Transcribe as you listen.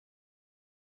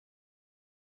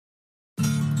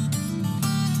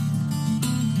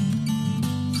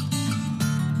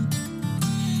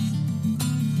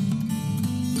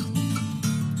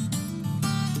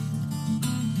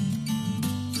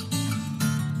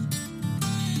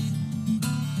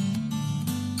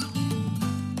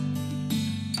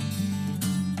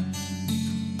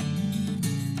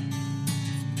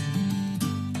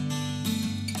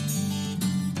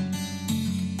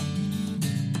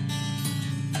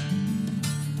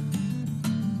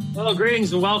Well,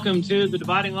 greetings and welcome to The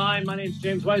Dividing Line. My name is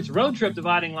James White. It's Road Trip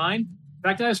Dividing Line. In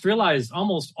fact, I just realized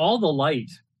almost all the light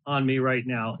on me right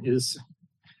now is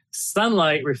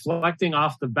sunlight reflecting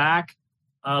off the back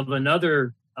of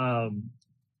another RV.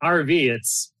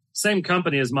 It's same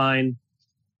company as mine,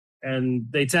 and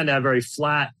they tend to have very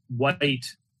flat,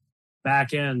 white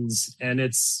back ends. And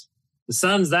the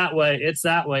sun's that way, it's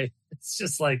that way. It's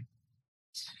just like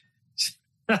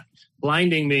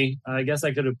blinding me. I guess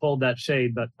I could have pulled that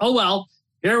shade, but oh well.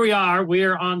 Here we are. We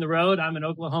are on the road. I'm in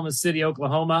Oklahoma City,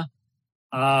 Oklahoma.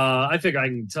 I figure I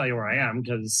can tell you where I am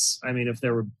because, I mean, if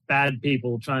there were bad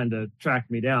people trying to track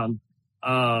me down,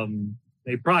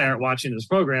 they probably aren't watching this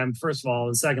program, first of all,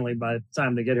 and secondly, by the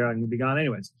time they get here, I'm going to be gone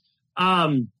anyways.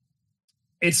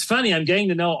 It's funny. I'm getting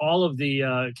to know all of the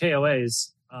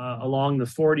KOAs along the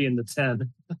 40 and the 10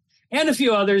 and a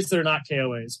few others that are not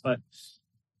KOAs, but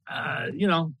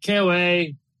KOA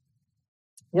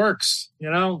works,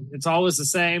 it's always the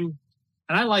same.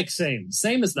 And I like same.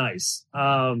 Same is nice.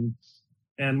 And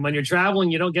when you're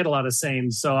traveling, you don't get a lot of same.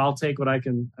 So I'll take what I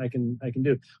can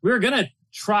do. We were going to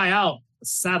try out a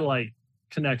satellite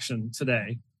connection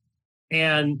today,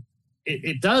 and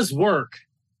it does work,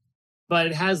 but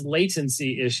it has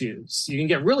latency issues. You can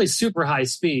get really super high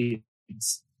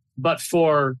speeds, but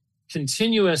for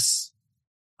continuous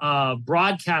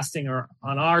broadcasting or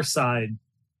on our side,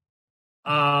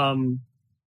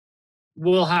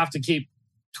 we'll have to keep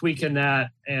tweaking that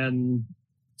and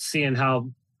seeing how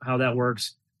that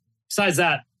works. Besides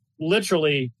that,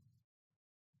 literally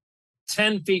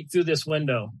 10 feet through this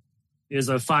window is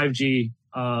a 5G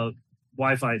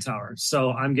Wi-Fi tower.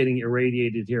 So I'm getting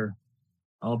irradiated here.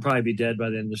 I'll probably be dead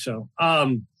by the end of the show.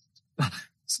 But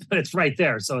it's right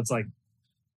there. So it's like,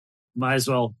 might as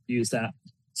well use that.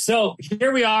 So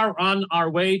here we are on our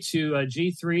way to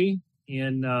G3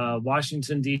 in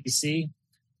Washington, D.C.,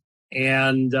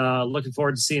 and looking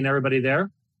forward to seeing everybody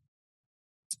there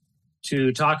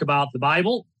to talk about the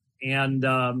Bible. And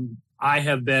I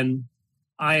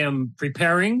am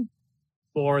preparing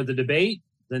for the debate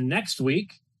the next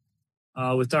week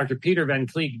with Dr. Peter Van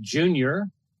Cleek Jr.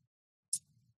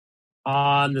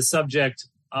 on the subject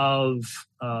of,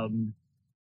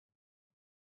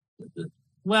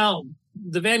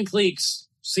 the Van Cleeks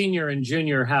Senior and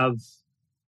Junior have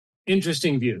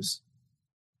interesting views.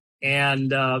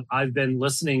 And I've been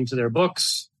listening to their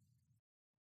books.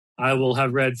 I will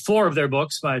have read 4 of their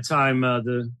books by the time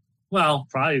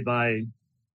probably by the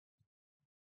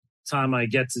time I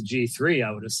get to G3,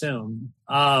 I would assume.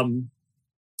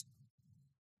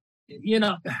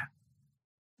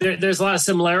 There's a lot of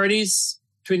similarities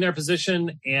between their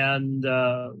position and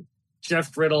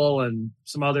Jeff Riddle and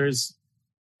some others,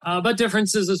 but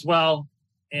differences as well.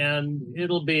 And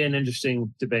it'll be an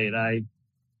interesting debate.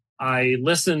 I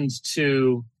listened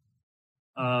to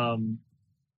a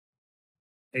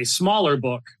smaller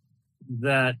book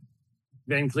that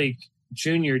Van Cleek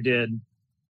Jr. did.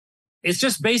 It's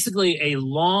just basically a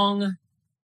long...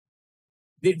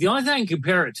 The only thing I can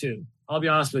compare it to, I'll be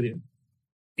honest with you,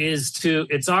 is to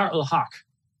Itzhak el-Haq.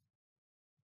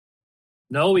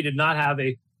 No, we did not have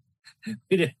I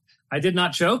did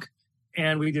not choke,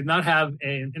 and we did not have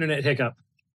an internet hiccup.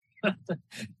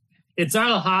 Itzhak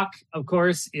el-Haq, of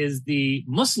course, is the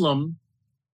Muslim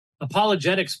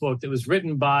apologetics book that was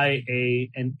written by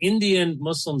an Indian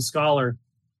Muslim scholar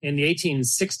in the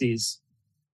 1860s.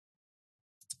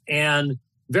 And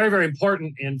very, very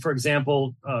important in, for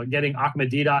example, getting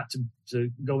Ahmadiyya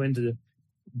to go into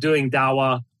doing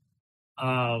dawah.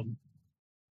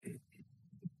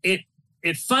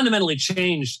 It fundamentally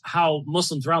changed how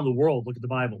Muslims around the world look at the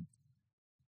Bible.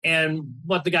 And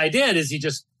what the guy did is he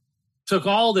just took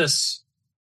all this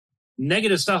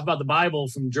negative stuff about the Bible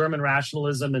from German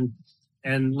rationalism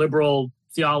and liberal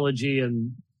theology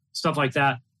and stuff like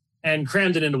that and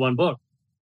crammed it into one book.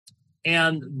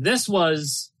 And this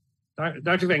was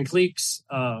Dr. Van Cleek's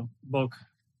book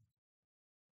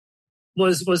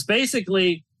was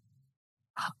basically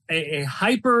a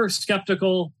hyper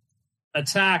skeptical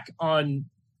attack on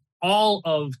all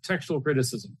of textual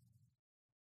criticism.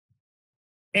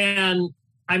 And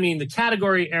I mean, the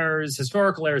category errors,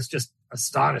 historical errors, just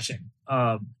astonishing.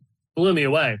 Blew me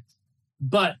away.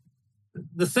 But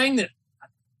the thing that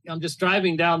I'm just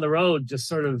driving down the road, just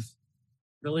sort of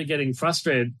really getting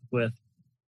frustrated with,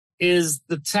 is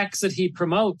the text that he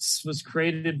promotes was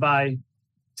created by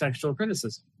textual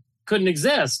criticism. Couldn't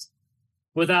exist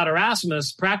without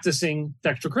Erasmus practicing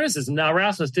textual criticism. Now,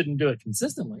 Erasmus didn't do it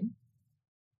consistently,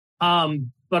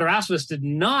 but Erasmus did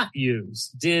not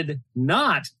use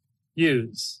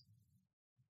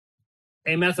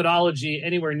a methodology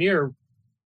anywhere near.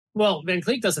 Well, Van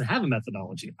Cleek doesn't have a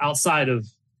methodology outside of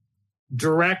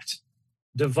direct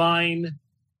divine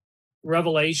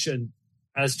revelation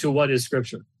as to what is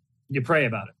Scripture. You pray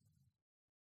about it.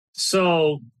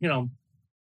 So,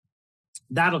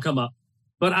 that'll come up.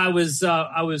 But I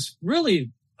was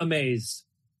really amazed,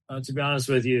 to be honest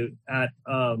with you, at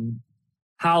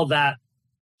how that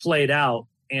played out.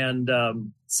 And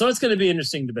so it's going to be an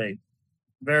interesting debate.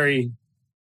 Very,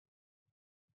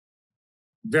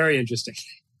 very interesting.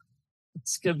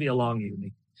 It's going to be a long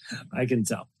evening, I can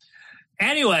tell.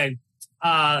 Anyway,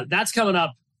 that's coming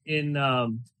up in, I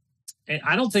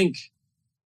don't think,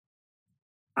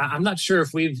 I'm not sure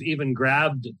if we've even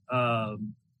grabbed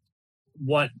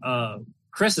what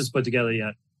Chris has put together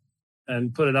yet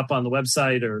and put it up on the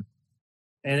website,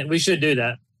 and we should do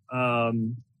that.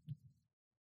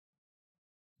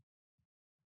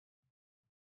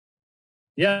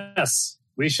 Yes,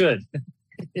 we should.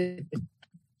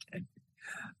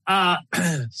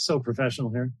 So professional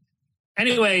here.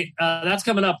 Anyway, that's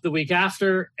coming up the week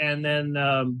after, and then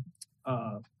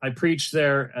I preach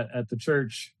there at the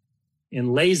church in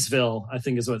Laysville, I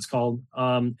think is what it's called,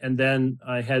 and then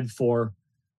I head for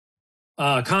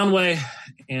Conway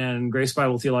and Grace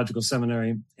Bible Theological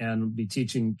Seminary, and be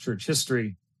teaching church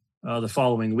history the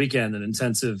following weekend, an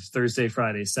intensive Thursday,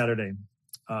 Friday, Saturday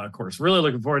course. Really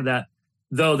looking forward to that,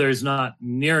 though there's not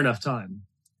near enough time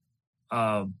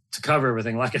to cover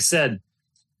everything. Like I said,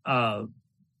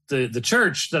 the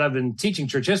church that I've been teaching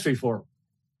church history for,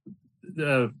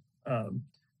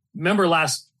 remember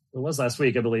last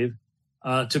week, I believe,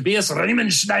 Tobias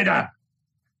Riemenschneider.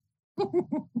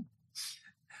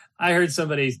 I heard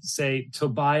somebody say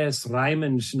Tobias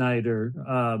Riemenschneider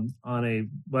on a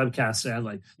webcast, and I'm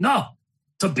like, no,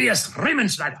 Tobias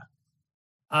Riemenschneider.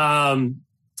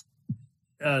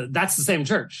 That's the same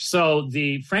church. So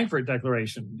the Frankfurt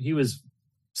Declaration, he was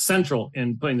central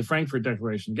in putting the Frankfurt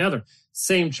Declaration together.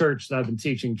 Same church that I've been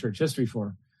teaching church history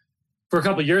for a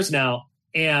couple of years now.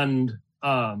 And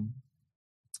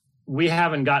we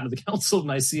haven't gotten to the Council of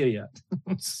Nicaea yet.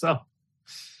 So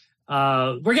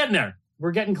we're getting there.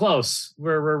 We're getting close.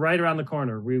 We're right around the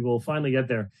corner. We will finally get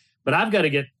there. But I've got to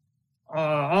get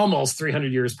almost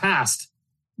 300 years past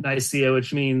Nicaea,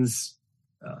 which means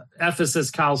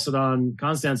Ephesus, Chalcedon,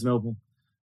 Constantinople,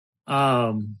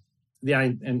 and the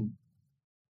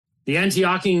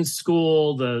Antiochian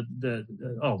school.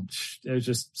 There's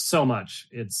just so much.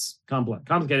 It's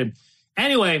complicated.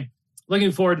 Anyway,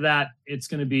 looking forward to that. It's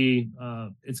going to be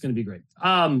great.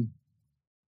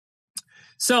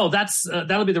 So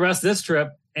that'll be the rest of this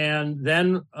trip, and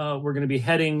then we're going to be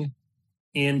heading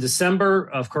in December,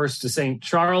 of course, to St.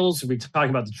 Charles. We'll be talking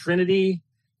about the Trinity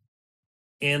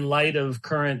in light of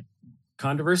current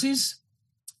controversies.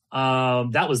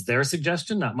 That was their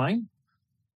suggestion, not mine.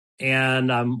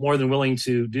 And I'm more than willing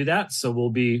to do that. So we'll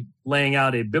be laying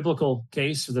out a biblical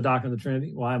case for the doctrine of the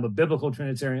Trinity. Well, I'm a biblical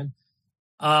Trinitarian.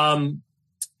 And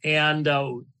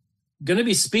going to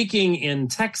be speaking in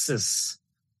Texas,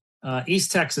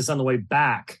 East Texas, on the way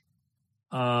back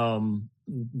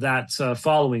that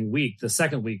following week, the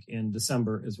second week in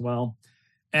December as well.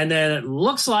 And then it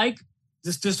looks like,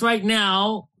 just right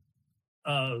now,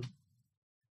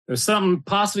 there's something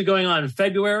possibly going on in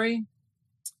February,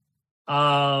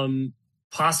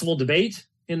 possible debate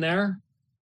in there.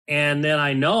 And then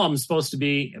I know I'm supposed to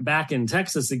be back in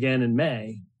Texas again in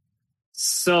May.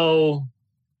 So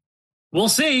we'll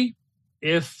see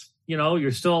if,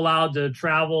 you're still allowed to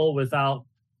travel without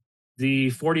the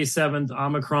 47th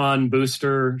Omicron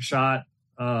booster shot.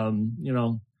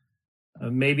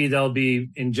 Maybe they'll be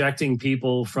injecting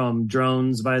people from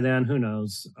drones by then. Who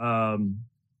knows?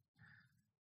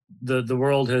 The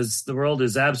world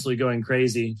is absolutely going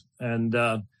crazy,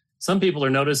 and some people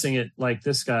are noticing it. Like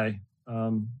this guy.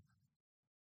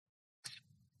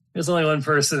 There's only one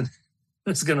person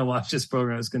that's going to watch this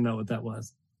program who's going to know what that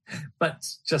was, but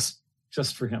just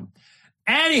for him.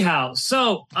 Anyhow,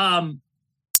 so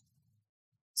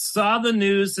saw the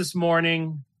news this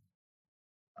morning.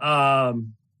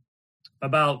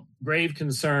 About grave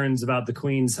concerns about the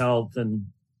Queen's health.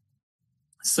 And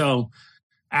so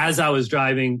as I was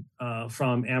driving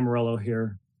from Amarillo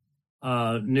here,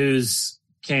 news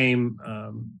came.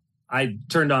 I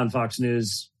turned on Fox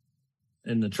News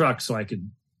in the truck so I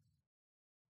could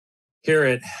hear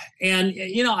it. And,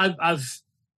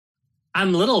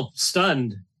 I'm a little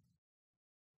stunned.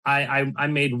 I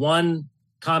made one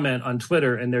comment on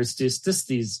Twitter, and there's just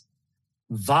these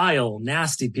vile,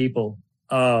 nasty people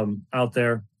out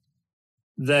there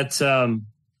that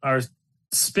are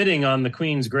spitting on the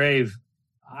Queen's grave.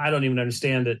 I don't even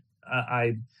understand it.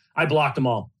 I blocked them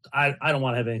all. I don't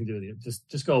want to have anything to do with you.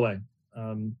 Just go away.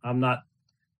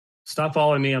 Stop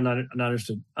following me. I'm not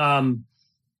interested.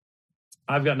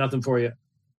 I've got nothing for you.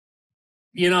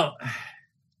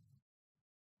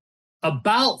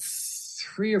 About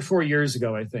 3 or 4 years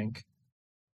ago, I think,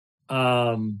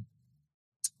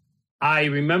 I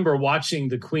remember watching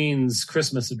the Queen's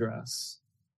Christmas address.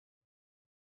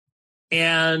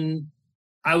 And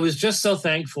I was just so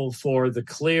thankful for the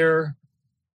clear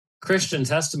Christian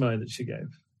testimony that she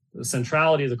gave, the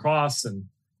centrality of the cross and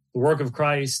the work of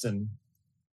Christ and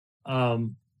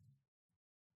all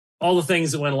the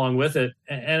things that went along with it.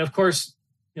 And of course,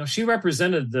 she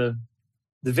represented the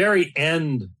very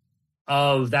end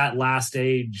of that last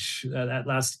age, that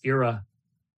last era.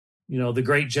 The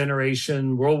Great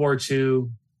Generation, World War II,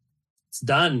 it's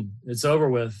done. It's over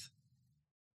with.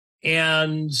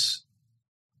 And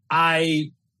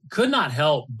I could not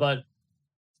help but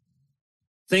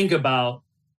think about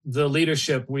the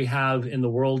leadership we have in the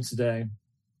world today,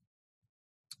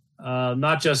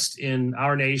 not just in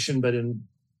our nation, but in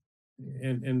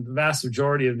the vast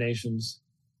majority of nations.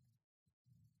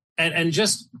 And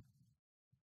just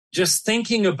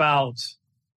thinking about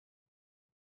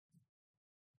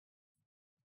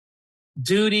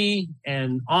duty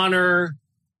and honor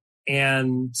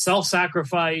and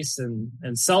self-sacrifice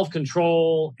and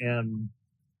self-control, and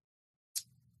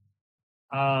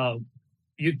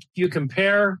you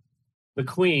compare the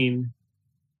Queen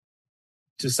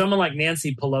to someone like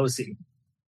Nancy Pelosi,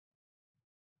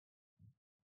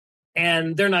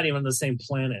 and they're not even on the same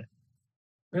planet.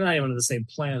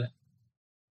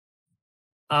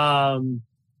 I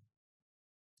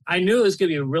knew it was going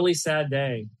to be a really sad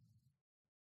day.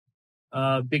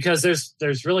 Because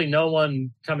there's really no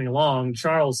one coming along.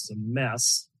 Charles is a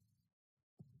mess.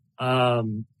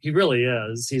 He really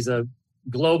is. He's a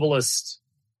globalist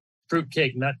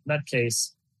fruitcake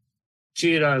nutcase.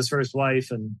 Cheated on his first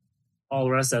wife and all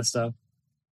the rest of that stuff.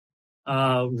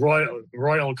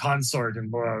 Royal consort and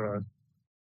blah,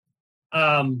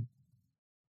 blah.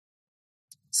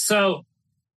 So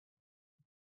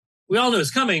we all knew it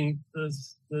was coming.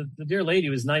 The dear lady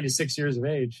was 96 years of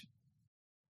age.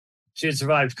 She had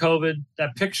survived COVID.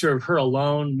 That picture of her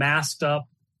alone, masked up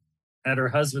at her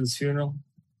husband's funeral,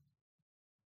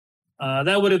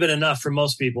 that would have been enough for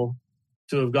most people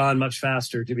to have gone much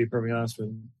faster, to be perfectly honest with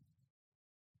you.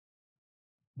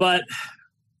 But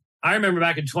I remember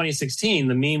back in 2016,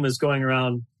 the meme was going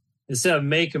around, instead of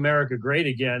Make America Great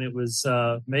Again, it was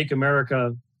Make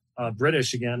America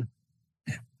British Again.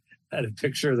 Had a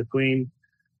picture of the Queen.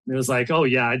 And it was like, oh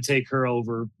yeah, I'd take her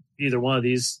over either one of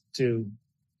these two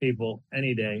people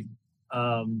any day.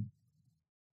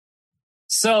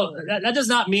 So that does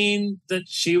not mean that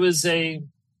she was a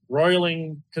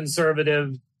roiling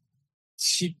conservative.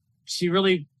 She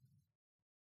really,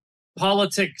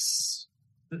 politics,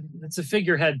 it's a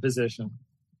figurehead position.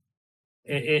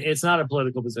 It's not a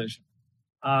political position.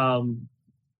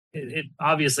 It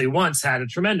obviously once had a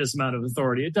tremendous amount of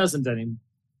authority. It doesn't anymore.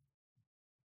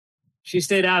 She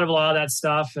stayed out of a lot of that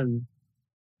stuff, and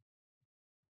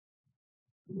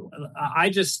I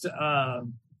just,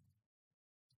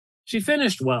 she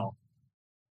finished well.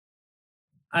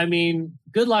 I mean,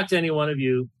 good luck to any one of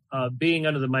you being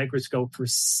under the microscope for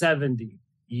 70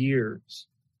 years.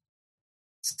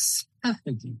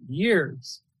 70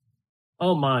 years.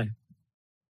 Oh my.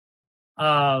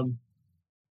 I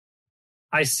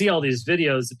see all these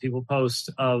videos that people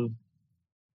post of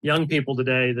young people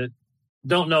today that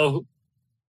don't know.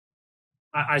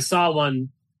 I saw one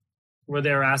where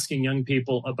they're asking young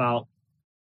people about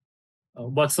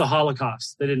what's the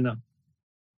Holocaust. They didn't know.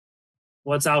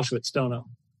 What's Auschwitz? Don't know.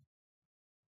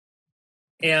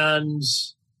 And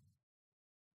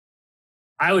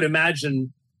I would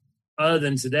imagine, other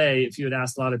than today, if you had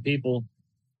asked a lot of people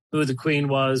who the Queen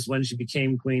was, when she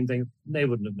became Queen, they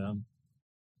wouldn't have known.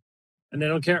 And they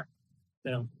don't care.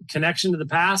 Connection to the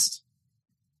past,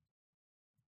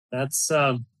 that's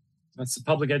the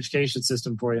public education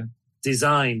system for you.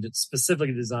 It's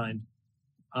specifically designed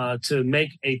to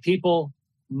make a people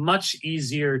much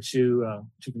easier to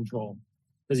control,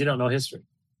 because you don't know history,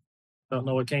 don't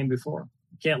know what came before.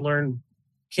 You can't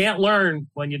learn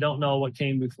when you don't know what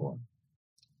came before.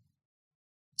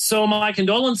 So my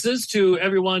condolences to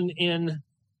everyone in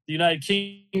the United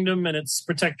Kingdom and its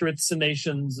protectorates and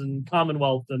nations and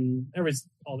Commonwealth and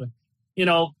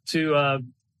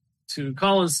to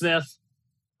Colin Smith,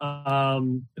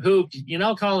 who,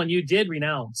 Colin, you did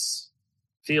renounce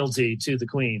fealty to the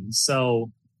Queen. So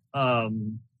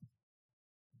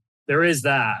there is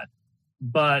that.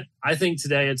 But I think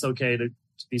today it's okay to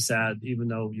be sad, even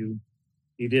though you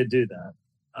did do that.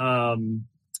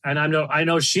 And I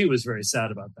know she was very sad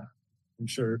about that. I'm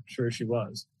sure she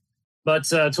was. But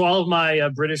to all of my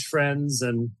British friends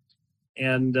and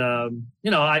And,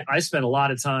 I spent a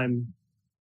lot of time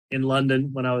in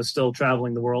London when I was still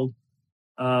traveling the world.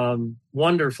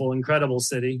 Wonderful, incredible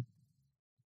city.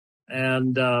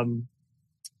 And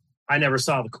I never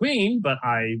saw the Queen, but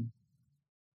I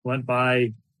went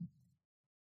by,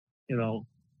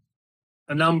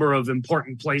 a number of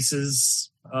important places.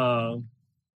 So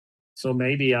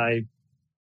maybe I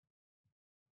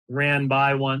ran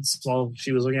by once while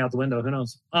she was looking out the window. Who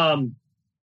knows? A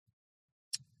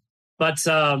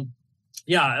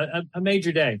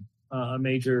major day, a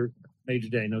major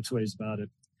day. No two ways about it.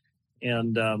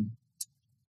 And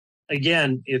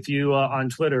again, if you on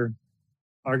Twitter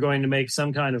are going to make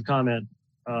some kind of comment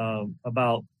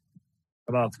about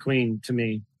the Queen to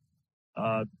me,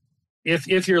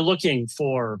 if you're looking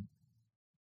for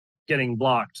getting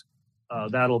blocked,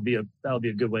 that'll be a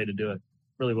good way to do it.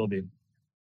 Really will be.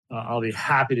 I'll be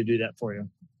happy to do that for you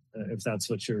if that's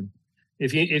what you're.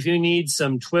 If you need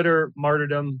some Twitter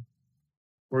martyrdom,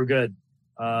 we're good.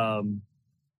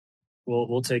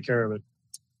 We'll take care of it.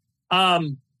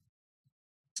 All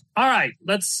right,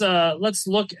 let's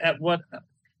look at what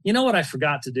I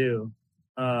forgot to do.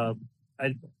 I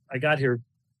got here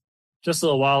just a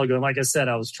little while ago, and like I said,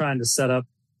 I was trying to set up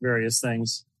various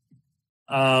things.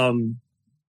 But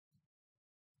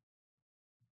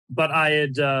I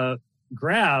had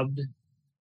grabbed.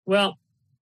 Well,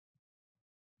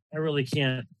 I really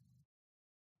can't.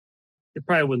 It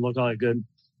probably wouldn't look all that good.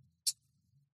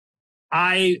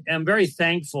 I am very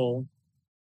thankful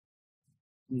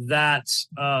that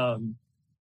I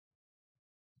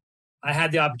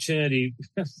had the opportunity.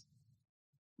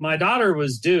 My daughter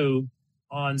was due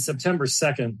on September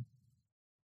 2nd,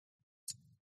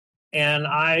 and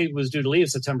I was due to leave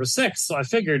September 6th. So I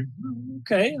figured,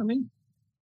 okay,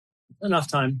 enough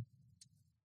time.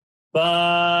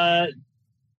 But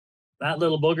that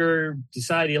little booger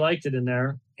decided he liked it in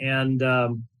there. And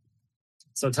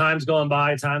so time's going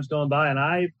by. And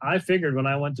I figured when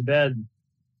I went to bed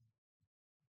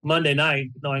Monday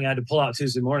night, knowing I had to pull out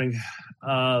Tuesday morning,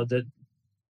 that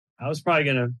I was probably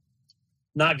going to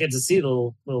not get to see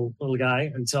the little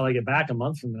guy until I get back a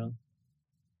month from now.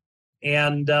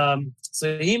 And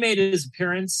so he made his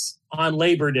appearance on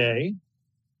Labor Day.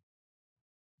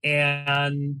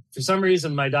 And for some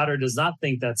reason, my daughter does not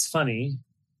think that's funny,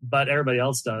 but everybody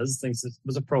else does, thinks it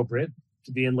was appropriate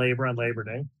to be in labor on Labor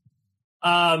Day.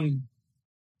 And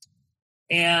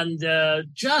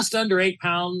just under 8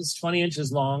 pounds, 20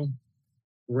 inches long,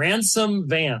 Ransom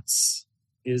Vance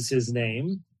is his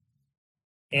name.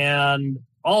 And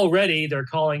already they're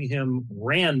calling him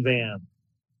Ran Van.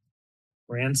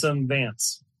 Ransom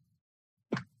Vance.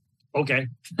 Okay.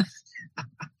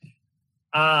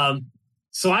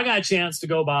 So I got a chance to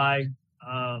go by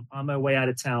on my way out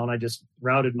of town. I just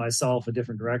routed myself a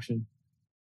different direction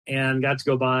and got to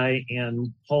go by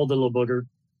and hold the little booger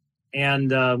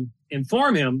and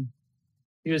inform him.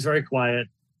 He was very quiet,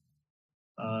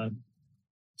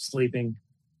 sleeping.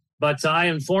 But I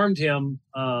informed him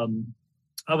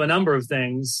of a number of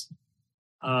things.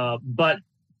 But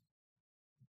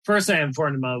first I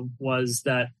informed him of was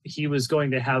that he was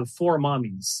going to have 4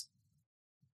 mommies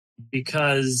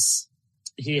because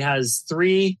he has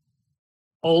 3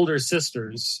 older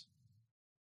sisters,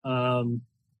 all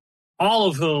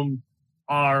of whom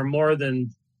are more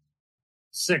than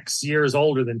 6 years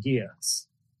older than he is.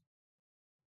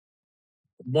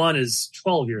 One is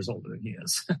 12 years older than he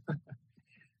is.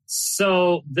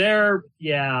 So they're,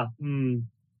 Now,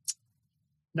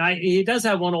 he does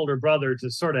have one older brother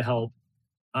to sort of help.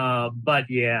 But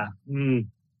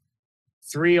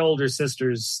 3 older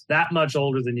sisters, that much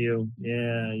older than you.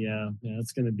 Yeah.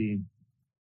 It's going to be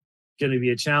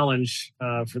a challenge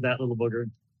for that little booger.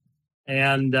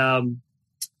 And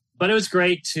but it was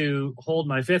great to hold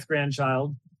my 5th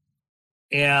grandchild.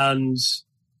 And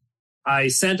I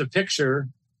sent a picture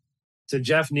to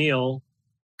Jeff Neal,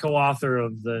 co-author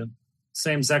of the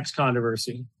Same-Sex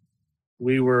Controversy.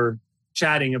 We were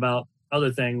chatting about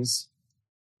other things.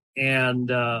 And,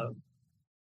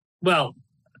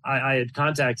 I had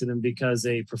contacted him because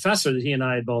a professor that he and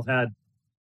I had both had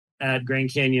at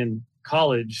Grand Canyon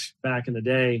College back in the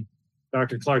day,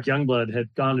 Dr. Clark Youngblood,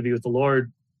 had gone to be with the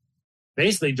Lord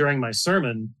basically during my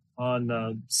sermon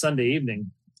on Sunday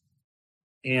evening.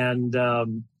 And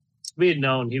we had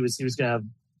known he was going to have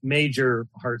major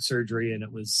heart surgery, and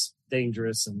it was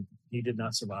dangerous, and he did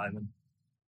not survive.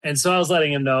 And so I was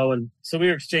letting him know. And so we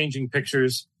were exchanging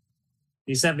pictures.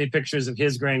 He sent me pictures of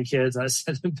his grandkids. I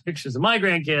sent him pictures of my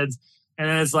grandkids. And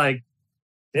then it's like,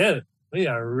 dude, we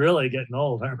are really getting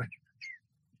old, aren't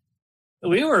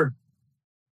we?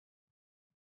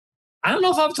 I don't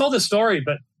know if I've told this story,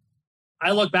 but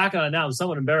I look back on it now, I'm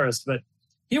somewhat embarrassed, but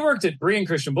he worked at Berean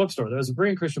Christian Bookstore. There was a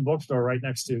Berean Christian Bookstore right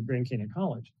next to Grand Canyon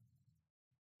College.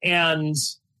 And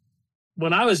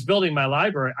when I was building my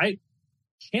library, I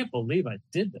can't believe I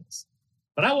did this.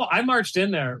 But I marched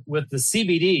in there with the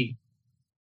CBD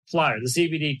flyer, the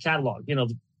CBD catalog.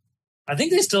 I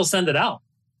think they still send it out.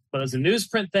 But it was a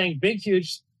newsprint thing, big,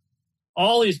 huge,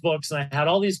 all these books. And I had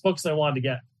all these books I wanted to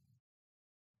get.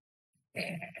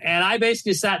 And I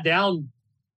basically sat down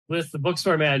with the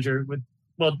bookstore manager,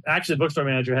 actually the bookstore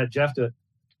manager had Jeff do it,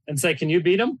 and say, can you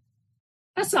beat him?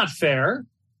 That's not fair.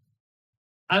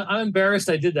 I'm embarrassed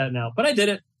I did that now, but I did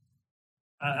it.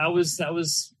 That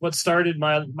was what started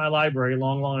my library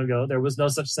long, long ago. There was no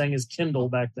such thing as Kindle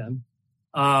back then.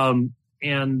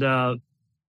 And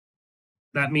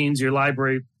that means your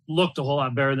library looked a whole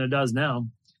lot better than it does now.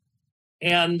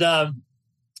 And, Jeff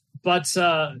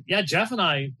and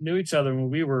I knew each other when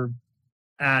we were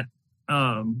at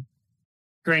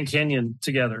Grand Canyon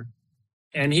together.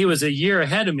 And he was a year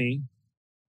ahead of me.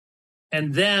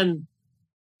 And then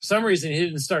for some reason, he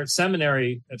didn't start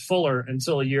seminary at Fuller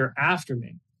until a year after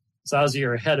me. So I was a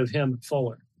year ahead of him at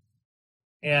Fuller.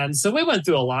 And so we went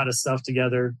through a lot of stuff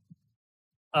together.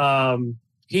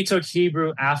 He took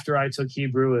Hebrew after I took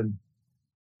Hebrew, and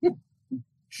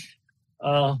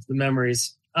oh, the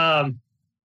memories. So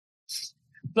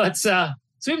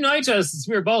we've known each other since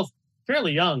we were both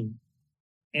fairly young.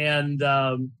 And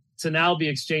to now be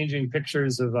exchanging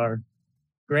pictures of our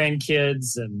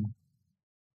grandkids and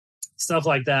stuff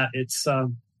like that,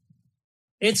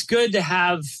 it's good to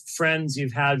have friends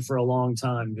you've had for a long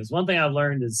time. Because one thing I've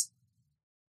learned is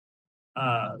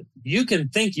you can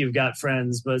think you've got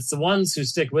friends, but it's the ones who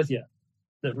stick with you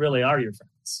that really are your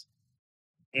friends.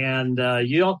 And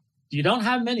you don't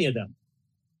have many of them.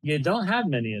 You don't have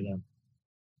many of them.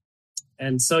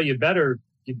 And so you better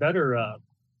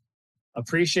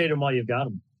appreciate them while you've got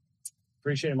them.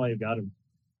 Appreciate them while you've got them.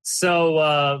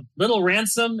 So Little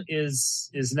Ransom is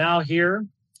now here,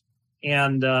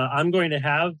 and I'm going to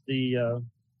have the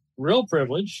real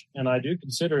privilege, and I do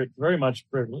consider it very much a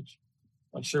privilege.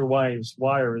 Not sure why his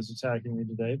wire is attacking me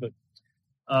today, but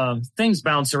things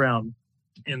bounce around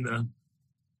in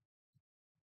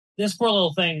this poor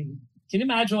little thing. Can you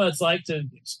imagine what it's like to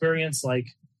experience like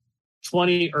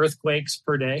 20 earthquakes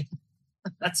per day?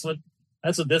 That's what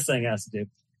this thing has to do.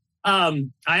 I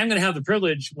am going to have the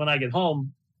privilege when I get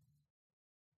home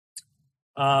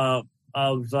of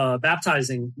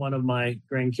baptizing one of my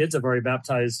grandkids. I've already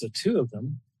baptized two of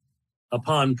them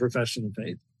upon profession of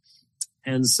faith.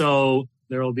 And so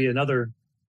there will be another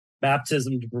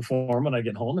baptism to perform when I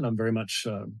get home, and I'm very much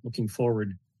looking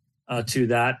forward to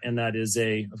that. And that is,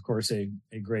 of course, a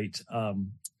great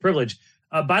privilege.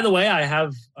 By the way, I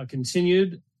have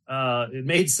continued, it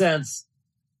made sense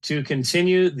to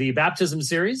continue the baptism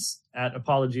series at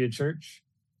Apologia Church.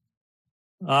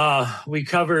 We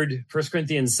covered 1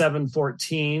 Corinthians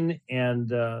 7:14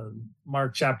 and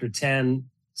Mark chapter 10,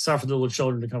 suffer the little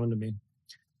children to come unto me.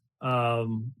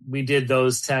 We did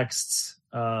those texts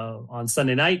on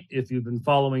Sunday night. If you've been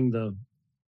following the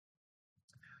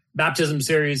baptism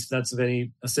series, if that's of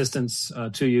any assistance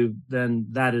to you, then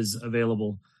that is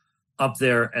available up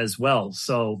there as well.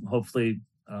 So hopefully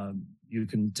you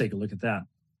can take a look at that.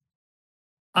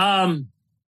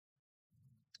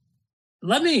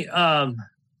 Let me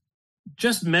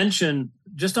just mention,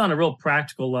 just on a real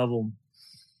practical level,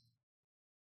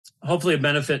 hopefully a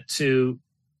benefit to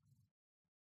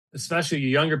especially you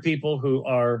younger people who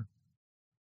are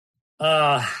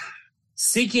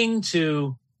seeking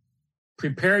to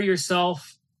prepare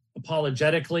yourself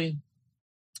apologetically,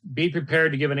 be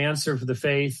prepared to give an answer for the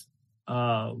faith,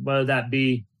 whether that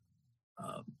be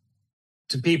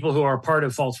to people who are part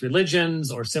of false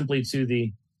religions or simply to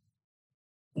the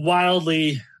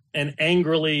wildly and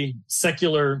angrily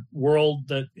secular world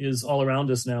that is all around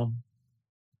us now.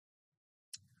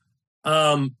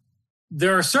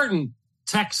 There are certain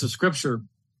texts of Scripture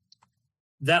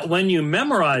that when you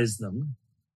memorize them,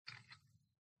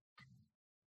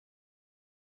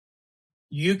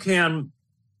 you can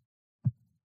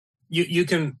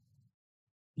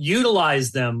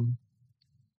utilize them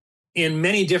in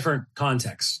many different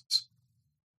contexts.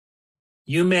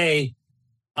 You may,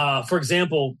 for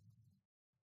example,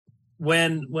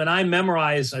 when I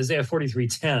memorized Isaiah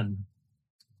 43:10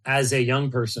 as a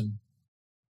young person,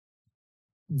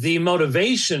 the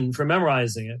motivation for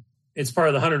memorizing it, it's part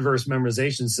of the 100-verse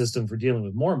memorization system for dealing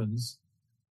with Mormons,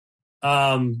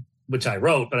 which I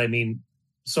wrote, but I mean,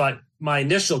 so my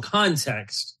initial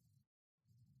context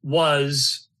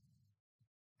was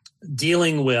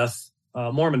dealing with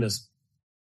Mormonism.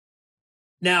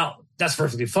 Now, that's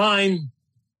perfectly fine.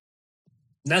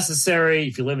 necessary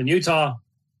if you live in Utah,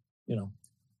 you know.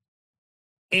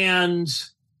 And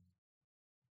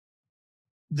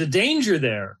the danger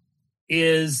there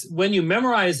is when you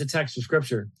memorize the text of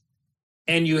Scripture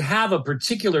and you have a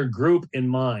particular group in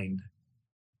mind,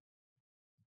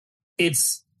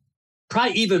 it's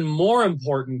probably even more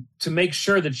important to make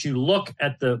sure that you look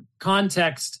at the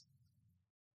context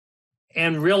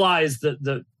and realize that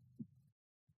the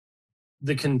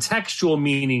contextual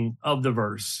meaning of the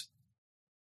verse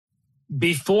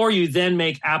before you then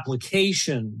make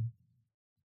application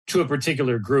to a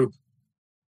particular group.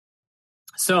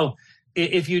 So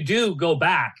if you do go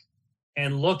back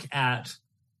and look at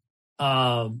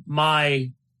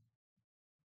my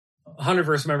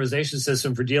 100-verse memorization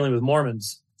system for dealing with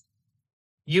Mormons,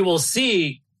 you will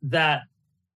see that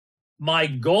my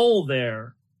goal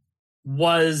there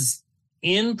was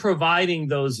in providing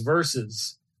those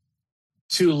verses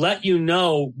to let you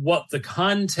know what the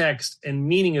context and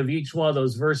meaning of each one of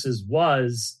those verses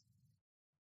was,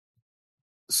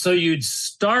 so you'd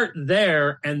start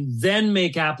there and then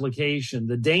make application.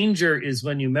 The danger is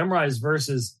when you memorize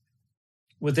verses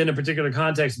within a particular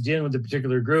context dealing with a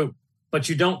particular group, but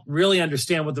you don't really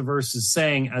understand what the verse is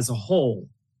saying as a whole.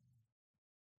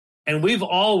 And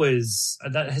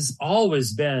that has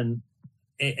always been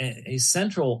a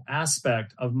central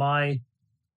aspect of my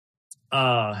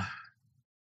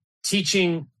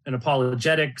teaching and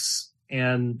apologetics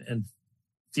and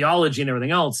theology and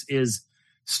everything else, is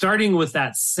starting with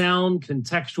that sound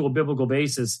contextual biblical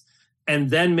basis and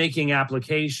then making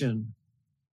application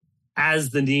as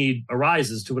the need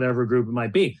arises to whatever group it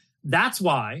might be. That's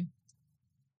why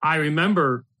I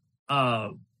remember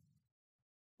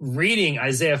reading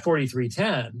Isaiah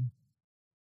 43:10,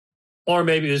 or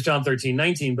maybe it was John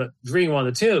 13:19, but reading one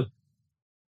of the two.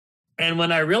 And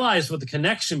when I realized what the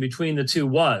connection between the two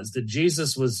was, that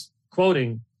Jesus was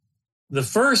quoting the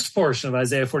first portion of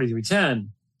Isaiah 43:10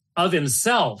 of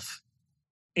himself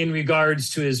in regards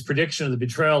to his prediction of the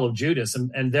betrayal of Judas,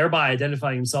 and thereby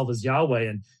identifying himself as Yahweh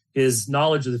and his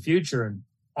knowledge of the future and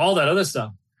all that other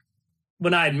stuff.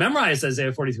 When I had memorized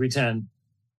Isaiah 43:10,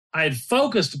 I had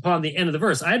focused upon the end of the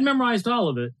verse. I had memorized all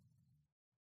of it.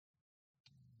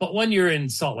 But when you're in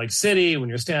Salt Lake City, when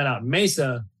you're standing out in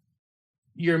Mesa,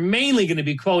 you're mainly going to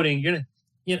be quoting,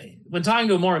 when talking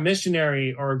to a Mormon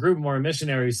missionary or a group of Mormon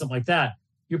missionaries, something like that,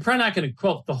 you're probably not going to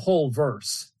quote the whole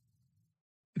verse,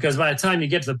 because by the time you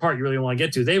get to the part you really want to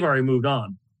get to, they've already moved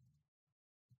on.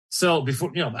 So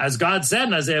before, as God said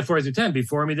in Isaiah 43:10,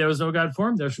 before me there was no God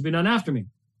formed, there should be none after me.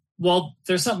 Well,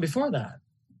 there's something before that.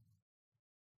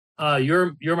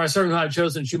 You're my servant who I have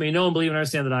chosen, that you may know and believe and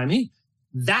understand that I am he.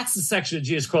 That's the section that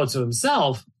Jesus quotes of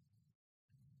himself.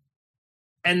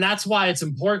 And that's why it's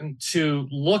important to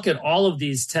look at all of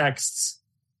these texts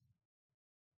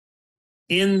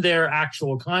in their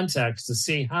actual context to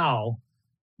see how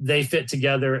they fit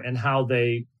together and how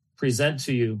they present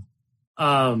to you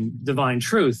divine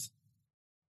truth.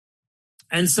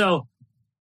 And so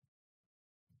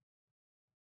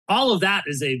all of that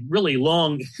is a really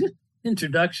long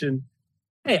introduction.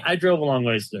 Hey, I drove a long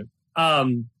ways there.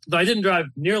 Though I didn't drive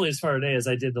nearly as far today as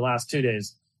I did the last 2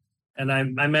 days. And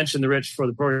I mentioned the Rich before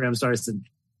the program starts. And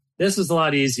this was a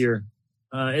lot easier.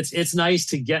 It's nice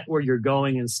to get where you're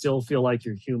going and still feel like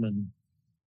you're human.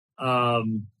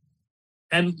 And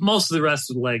most of the rest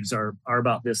of the legs are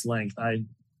about this length.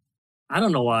 I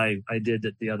don't know why I did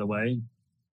it the other way.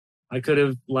 I could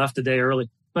have left a day early,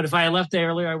 but if I had left a day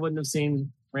earlier, I wouldn't have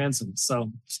seen Ransom.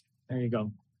 So there you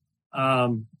go.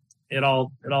 It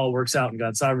all works out in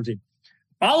God's sovereignty.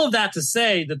 All of that to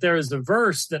say that there is a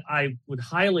verse that I would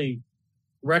highly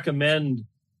recommend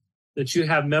that you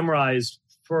have memorized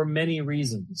for many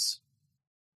reasons.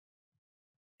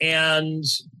 And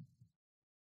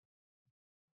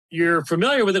you're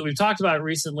familiar with it. We've talked about it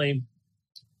recently,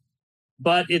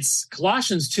 but it's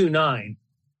Colossians 2:9.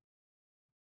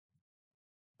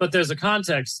 But there's a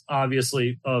context,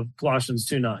 obviously, of Colossians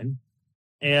 2:9.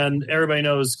 And everybody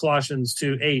knows Colossians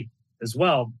 2:8 as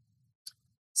well.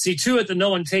 See to it that no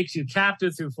one takes you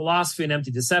captive through philosophy and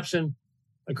empty deception,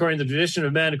 according to the tradition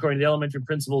of men, according to the elementary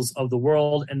principles of the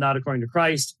world, and not according to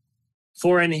Christ.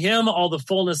 For in him all the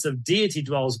fullness of deity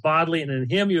dwells bodily, and in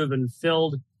him you have been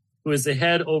filled, who is the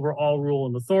head over all rule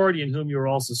and authority, in whom you are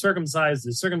also circumcised,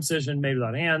 the circumcision made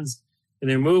without hands, in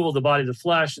the removal of the body of the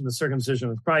flesh, and the circumcision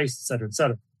of Christ, etc.,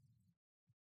 etc.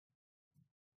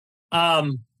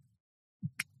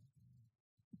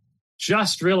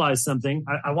 Just realized something.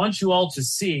 I want you all to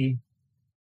see.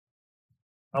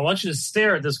 I want you to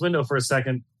stare at this window for a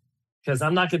second, because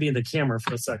I'm not going to be in the camera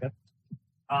for a second.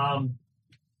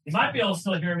 You might be able to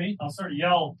still hear me. I'll sort of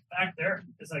yell back there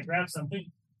as I grab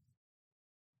something.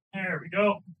 There we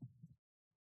go.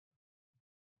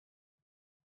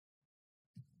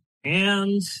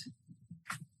 And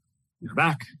we're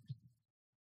back.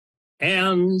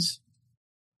 And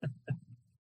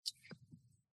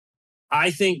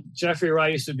I think Jeffrey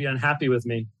Rice would be unhappy with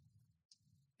me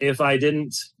if I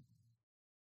didn't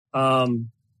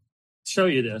show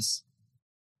you this.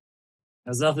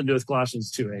 It has nothing to do with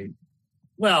Colossians 2:8.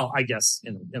 Well, I guess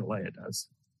in a way it does.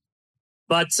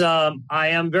 But I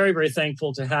am very, very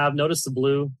thankful to have, notice the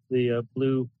blue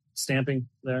stamping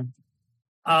there.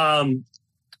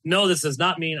 No, this does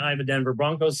not mean I'm a Denver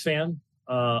Broncos fan.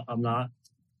 I'm not.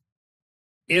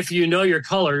 If you know your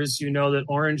colors, you know that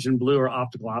orange and blue are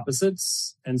optical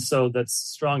opposites. And so that's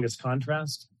strongest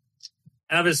contrast.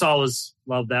 And I've just always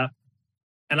loved that.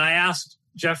 And I asked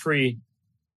Jeffrey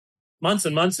months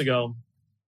and months ago,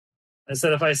 I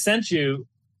said, if I sent you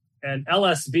an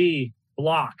LSB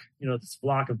block, this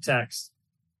block of text,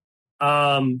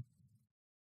 could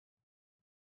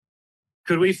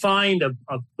we find a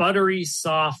buttery,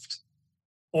 soft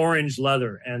orange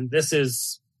leather? And this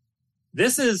is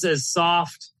as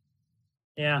soft.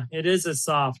 Yeah, it is as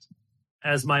soft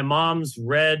as my mom's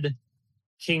red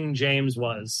King James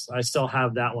was. I still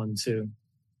have that one too.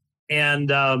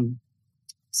 And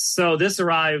so this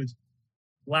arrived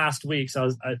last week.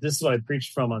 So this is what I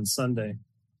preached from on Sunday.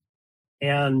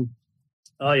 And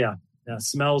oh yeah,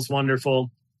 smells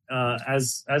wonderful.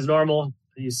 As normal,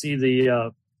 you see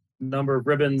the number of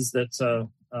ribbons that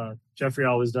Jeffrey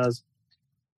always does.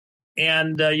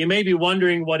 And you may be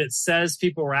wondering what it says.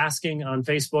 People were asking on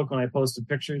Facebook when I posted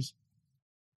pictures.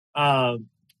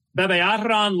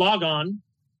 Bebearan logon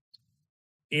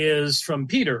is from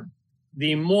Peter,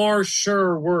 the more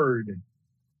sure word,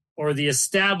 or the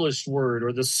established word,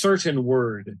 or the certain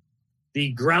word,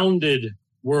 the grounded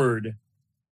word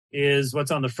is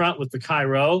what's on the front with the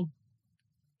Chi-Rho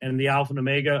and the Alpha and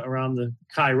Omega around the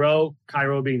Chi-Rho,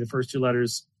 Chi-Rho being the first two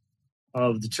letters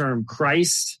of the term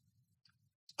Christ.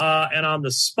 And on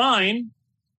the spine,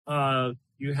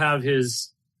 you have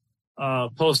his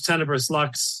post tenebris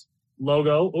lux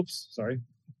logo. Oops, sorry.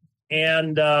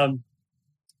 And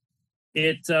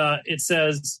it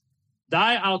says,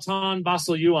 Die auton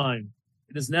basel euin.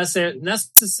 It is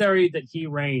necessary that he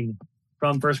reign,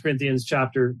 from 1 Corinthians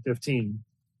chapter 15.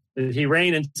 That he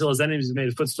reign until his enemies have made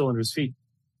a footstool under his feet.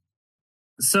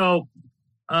 So,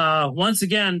 once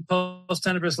again, post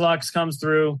tenebris lux comes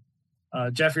through.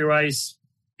 Jeffrey Rice,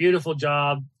 beautiful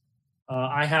job.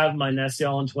 I have my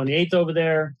Nession 28th over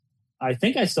there. I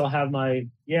think I still have I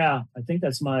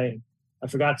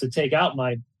forgot to take out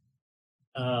my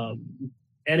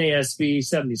NASB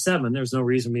 77. There's no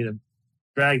reason for me to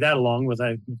drag that along with,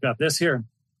 I've got this here.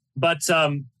 But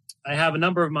I have a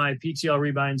number of my PTL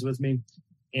rebinds with me.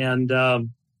 And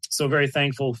so very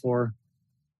thankful for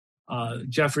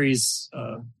Jeffrey's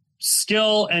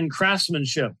skill and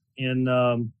craftsmanship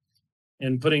in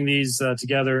putting these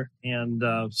together. And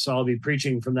so I'll be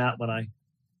preaching from that when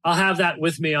I'll have that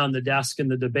with me on the desk in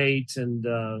the debate and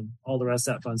all the rest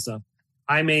of that fun stuff.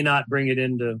 I may not bring it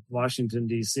into Washington,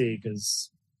 D.C.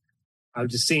 because I've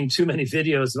just seen too many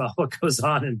videos about what goes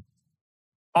on in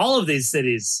all of these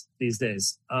cities these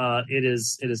days. It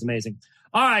is amazing.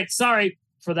 All right. Sorry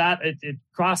for that. It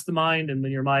crossed the mind. And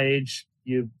when you're my age,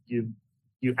 you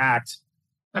act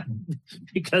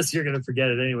because you're going to forget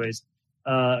it anyways.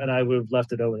 And I would have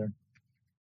left it over there.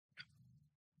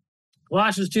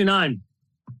 Colossians 2:9.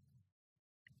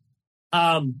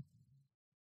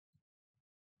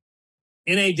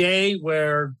 In a day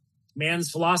where man's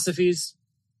philosophies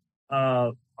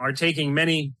are taking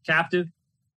many captive,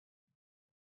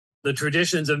 the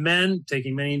traditions of men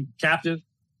taking many captive,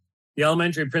 the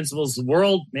elementary principles of the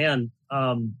world, man,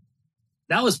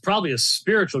 that was probably a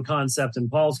spiritual concept in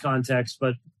Paul's context,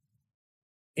 but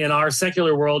in our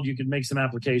secular world, you could make some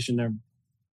application there.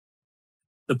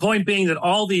 The point being that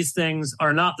all these things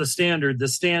are not the standard. The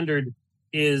standard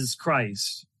is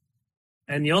Christ.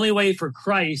 And the only way for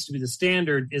Christ to be the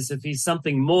standard is if he's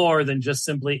something more than just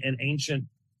simply an ancient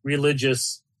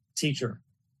religious teacher,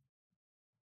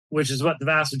 which is what the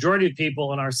vast majority of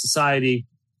people in our society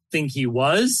think he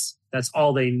was. That's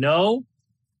all they know.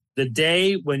 The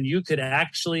day when you could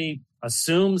actually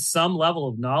assume some level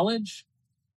of knowledge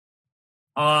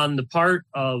on the part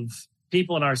of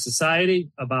people in our society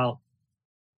about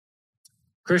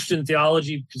Christian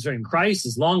theology concerning Christ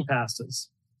is long past us.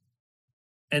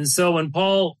 And so when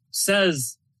Paul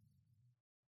says,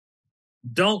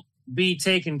 don't be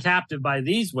taken captive by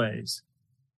these ways,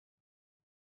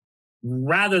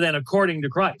 rather than according to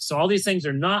Christ. So all these things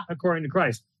are not according to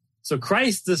Christ. So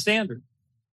Christ is the standard.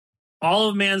 All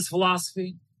of man's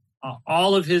philosophy,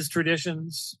 all of his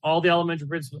traditions, all the elementary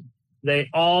principles, they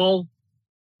all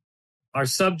are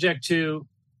subject to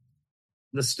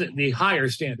the higher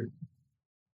standard,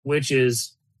 which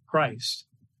is Christ.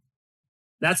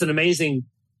 That's an amazing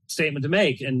statement to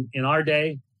make. And in our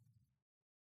day,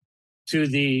 to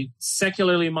the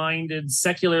secularly minded,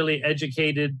 secularly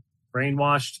educated,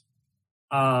 brainwashed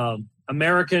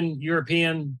American,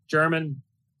 European, German,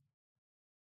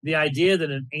 the idea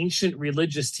that an ancient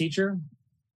religious teacher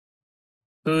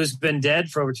who's been dead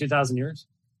for over 2,000 years,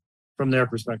 from their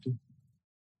perspective,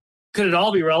 could it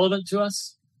all be relevant to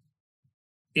us?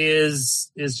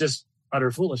 Is just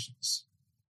utter foolishness.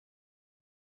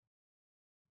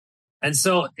 And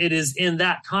so it is in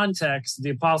that context,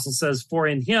 the apostle says, for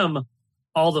in him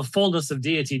all the fullness of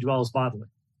deity dwells bodily.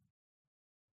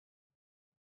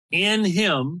 In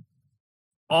him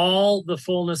all the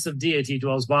fullness of deity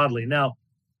dwells bodily. Now,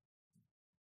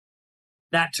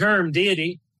 that term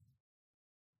deity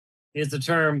is the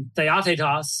term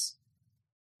theotetos.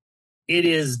 It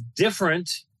is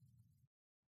different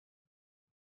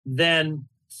than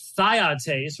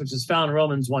theotes, which is found in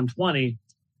Romans 1:20.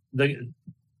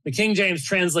 The King James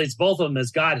translates both of them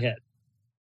as Godhead,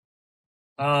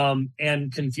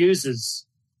 and confuses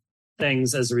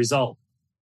things as a result.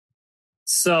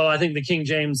 So I think the King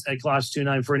James at Colossians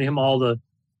 2:9, for in him all the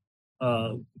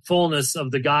fullness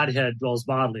of the Godhead dwells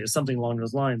bodily, is something along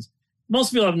those lines.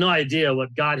 Most people have no idea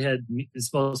what Godhead is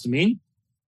supposed to mean.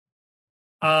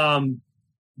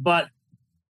 But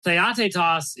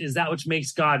theotetos is that which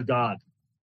makes God God,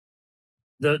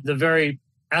 the very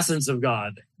essence of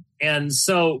God. And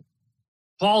so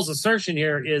Paul's assertion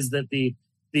here is that the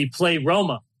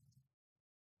pleroma,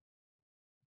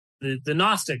 the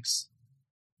Gnostics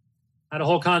had a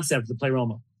whole concept of the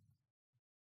pleroma.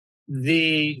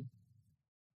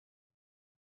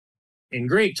 In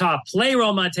Greek, ta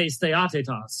pleroma tes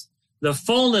theotetos, the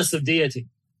fullness of deity,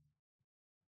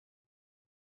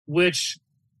 which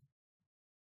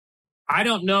I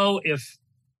don't know if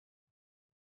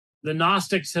the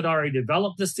Gnostics had already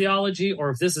developed this theology or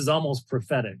if this is almost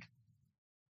prophetic.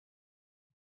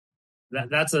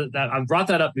 I've brought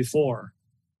that up before.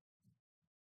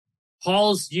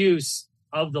 Paul's use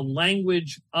of the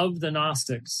language of the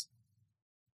Gnostics.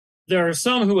 There are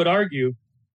some who would argue,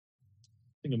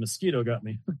 I think a mosquito got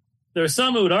me. There are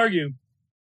some who would argue,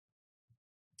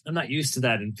 I'm not used to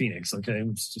that in Phoenix, okay?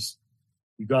 It's just,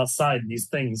 you go outside and these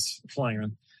things are flying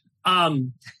around.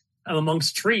 I'm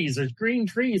amongst trees. There's green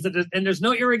trees, and there's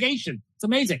no irrigation. It's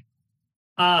amazing.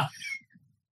 The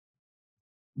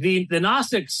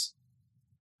Gnostics,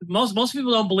 most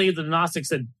people don't believe that the Gnostics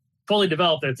had fully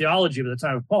developed their theology by the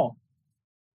time of Paul.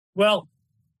 Well,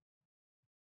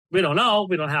 we don't know.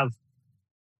 We don't have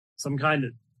some kind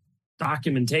of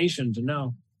documentation to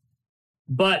know.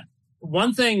 But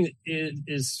one thing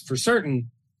is for certain,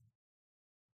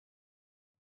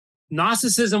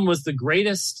 Gnosticism was the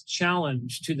greatest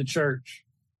challenge to the church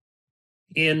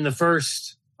in the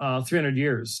first 300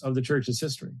 years of the church's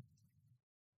history.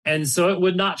 And so it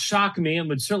would not shock me and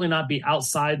would certainly not be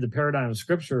outside the paradigm of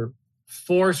Scripture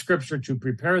for Scripture to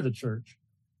prepare the church,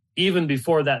 even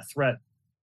before that threat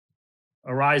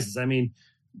arises. I mean,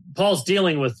 Paul's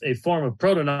dealing with a form of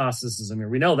proto-Gnosticism here.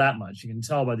 We know that much. You can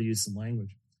tell by the use of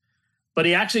language. But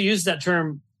he actually used that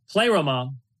term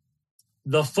pleroma.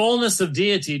 The fullness of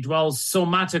deity dwells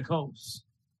somatikos,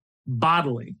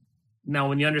 bodily. Now,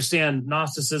 when you understand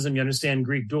Gnosticism, you understand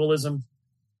Greek dualism.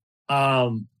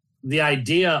 The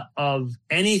idea of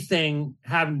anything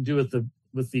having to do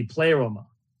with the pleroma,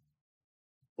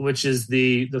 which is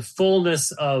the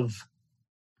fullness of,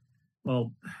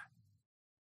 well,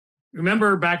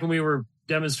 remember back when we were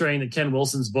demonstrating that Ken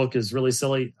Wilson's book is really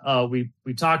silly?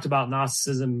 We talked about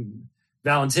Gnosticism,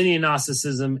 Valentinian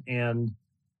Gnosticism, and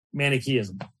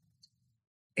Manichaeism.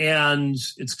 And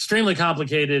it's extremely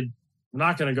complicated. I'm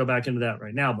not going to go back into that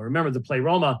right now, but remember the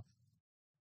pleroma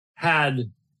had,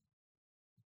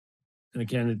 and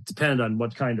again, it depended on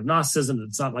what kind of Gnosticism.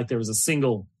 It's not like there was a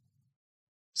single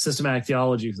systematic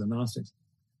theology for the Gnostics,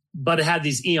 but it had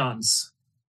these eons.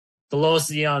 The lowest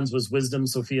of the eons was wisdom,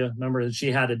 Sophia. Remember that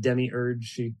she had a demiurge.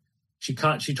 She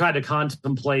tried to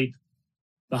contemplate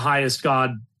the highest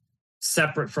God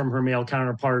separate from her male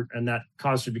counterpart, and that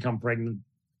caused her to become pregnant.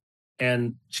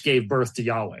 And she gave birth to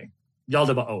Yahweh,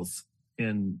 Yaldabaoth,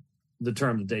 in the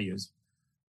term that they use.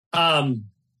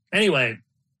 Anyway,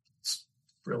 it's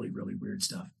really, really weird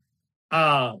stuff.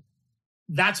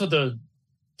 That's what the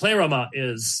pleroma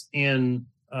is in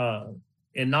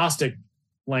Gnostic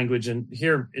language, and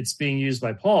here it's being used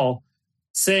by Paul,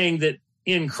 saying that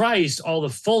in Christ all the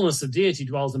fullness of deity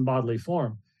dwells in bodily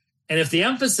form. And if the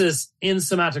emphasis in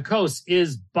somatikos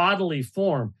is bodily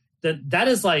form, then that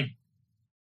is like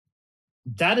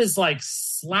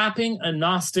slapping a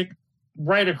Gnostic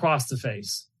right across the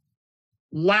face.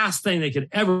 Last thing they could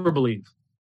ever believe.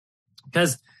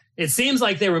 Because it seems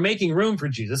like they were making room for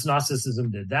Jesus. Gnosticism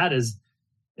did that as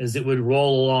it would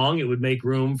roll along, it would make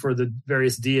room for the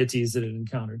various deities that it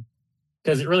encountered.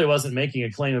 Because it really wasn't making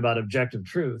a claim about objective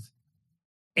truth.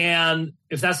 And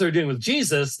if that's what they're doing with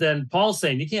Jesus, then Paul's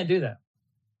saying, you can't do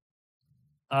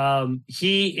that.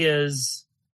 He is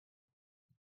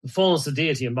the fullness of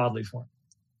deity in bodily form.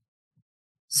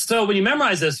 So when you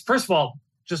memorize this, first of all,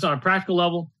 just on a practical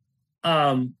level,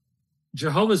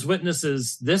 Jehovah's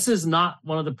Witnesses, this is not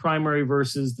one of the primary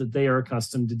verses that they are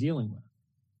accustomed to dealing with.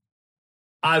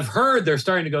 I've heard they're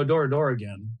starting to go door to door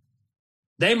again.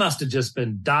 They must have just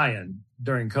been dying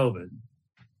during COVID.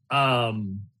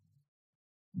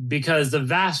 Because the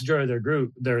vast majority of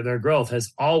their growth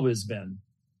has always been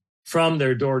from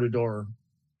their door-to-door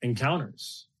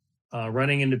encounters,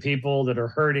 running into people that are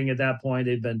hurting at that point.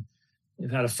 They've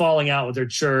had a falling out with their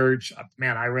church.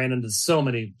 Man, I ran into so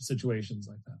many situations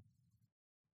like that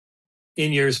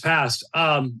in years past.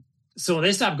 So when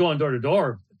they stopped going door to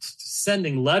door,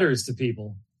 sending letters to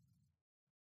people,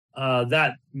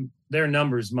 that their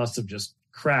numbers must have just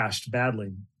crashed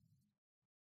badly.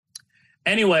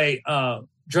 Anyway,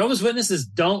 Jehovah's Witnesses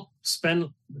don't spend,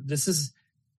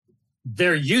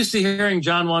 they're used to hearing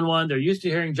John 1:1. They're used to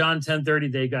hearing John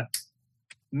 10:30. They got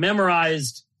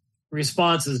memorized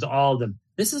responses to all of them.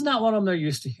 This is not one of them they're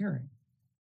used to hearing.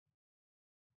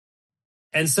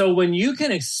 And so when you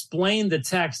can explain the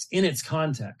text in its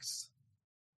context,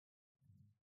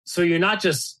 so you're not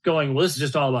just going, well, this is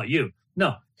just all about you.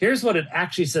 No, here's what it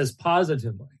actually says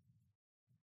positively.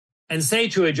 And say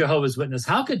to a Jehovah's Witness,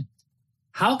 how could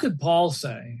Paul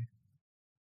say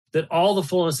that all the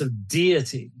fullness of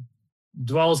deity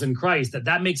dwells in Christ,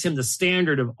 that makes him the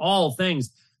standard of all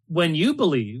things, when you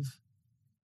believe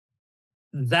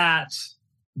that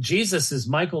Jesus is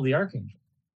Michael the Archangel,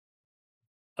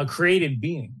 a created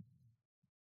being?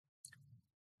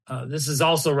 This is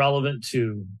also relevant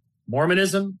to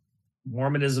Mormonism.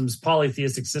 Mormonism's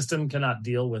polytheistic system cannot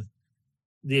deal with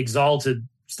the exalted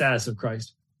status of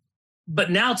Christ.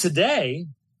 But now today,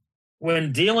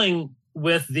 when dealing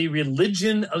with the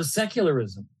religion of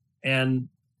secularism, and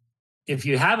if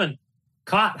you haven't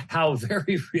caught how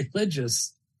very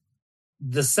religious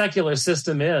the secular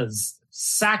system is,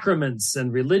 sacraments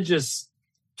and religious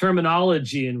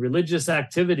terminology and religious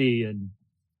activity, and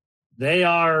they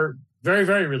are very,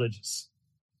 very religious.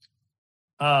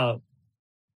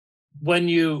 When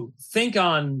you think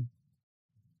on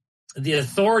the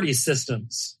authority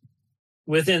systems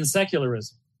within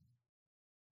secularism,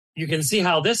 you can see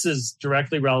how this is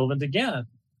directly relevant again.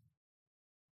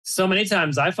 So many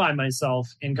times I find myself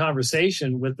in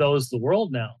conversation with those of the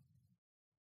world now,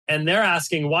 and they're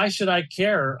asking, why should I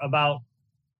care about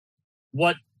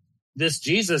what this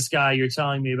Jesus guy you're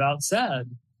telling me about said?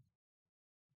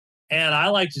 And I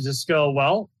like to just go,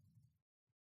 well,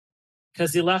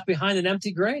 because he left behind an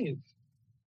empty grave.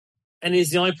 And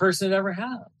he's the only person it ever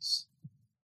has.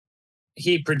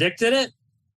 He predicted it.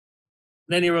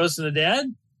 Then he rose from the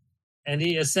dead. And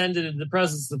he ascended into the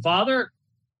presence of the Father.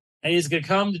 And he's going to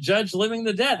come to judge living and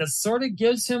the dead. That sort of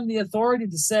gives him the authority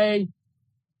to say,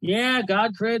 yeah,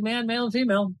 God created man, male, and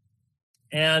female.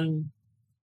 And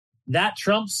that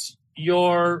trumps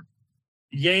your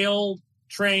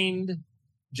Yale-trained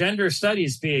gender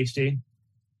studies PhD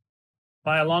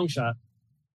by a long shot.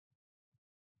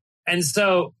 And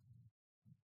so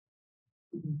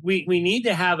we need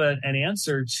to have an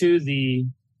answer to the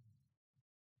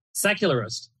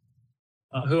secularist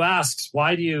who asks,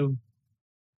 why do you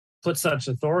put such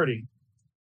authority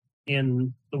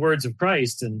in the words of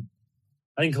Christ? And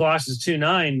I think Colossians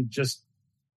 2:9, just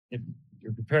if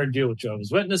you're prepared to deal with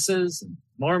Jehovah's Witnesses and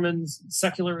Mormons and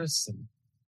secularists,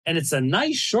 and it's a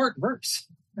nice short verse.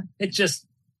 It just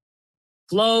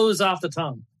flows off the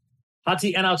tongue.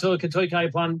 Hati enauto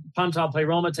katoikai panta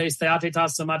pairomates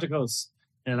theatetas somatikos.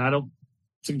 And I don't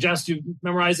suggest you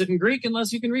memorize it in Greek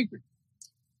unless you can read Greek.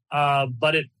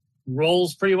 But it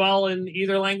rolls pretty well in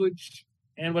either language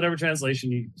and whatever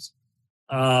translation you use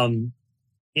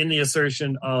in the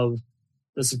assertion of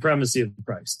the supremacy of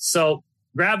Christ. So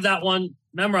grab that one,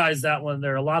 memorize that one.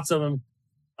 There are lots of them.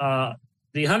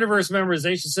 The 100-verse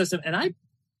memorization system. And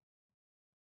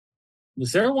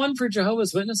was there one for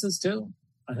Jehovah's Witnesses too?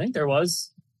 I think there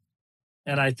was.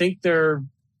 And I think if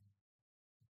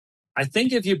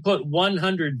you put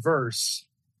 100 verse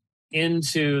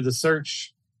into the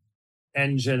search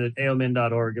engine at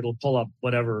aomin.org, it'll pull up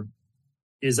whatever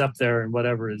is up there and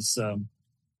whatever is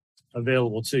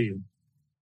available to you.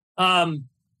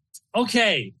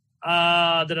 Okay.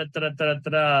 Looking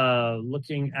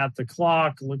at the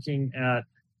clock, looking at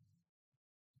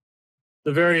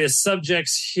the various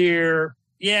subjects here.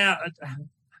 Yeah,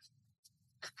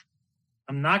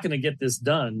 I'm not going to get this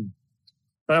done,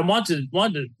 but I want to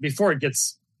before it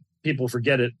gets people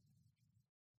forget it.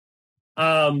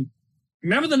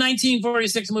 Remember the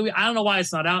 1946 movie? I don't know why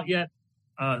it's not out yet.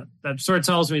 That sort of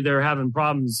tells me they're having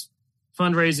problems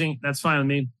fundraising. That's fine with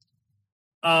me.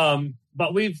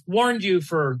 But we've warned you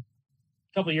for a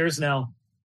couple of years now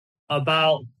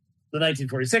about the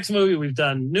 1946 movie. We've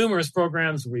done numerous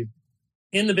programs. We've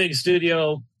in the big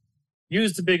studio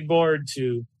used the big board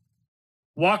to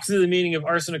walk through the meaning of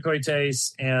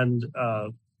arsenokoites and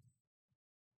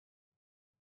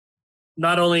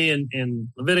not only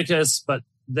in Leviticus, but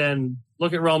then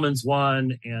look at Romans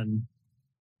 1 and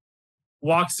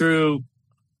walk through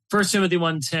 1 Timothy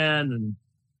 1:10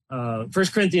 and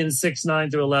 1 Corinthians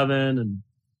 6:9-11 and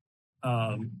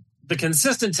the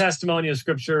consistent testimony of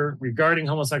Scripture regarding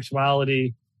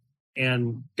homosexuality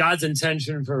and God's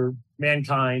intention for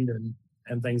mankind and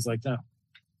things like that.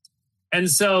 And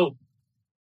so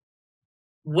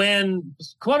when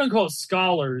quote-unquote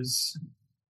scholars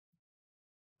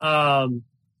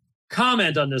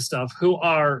comment on this stuff who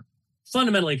are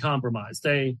fundamentally compromised,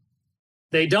 they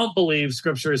don't believe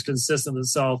Scripture is consistent with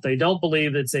itself. They don't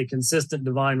believe it's a consistent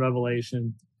divine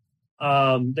revelation.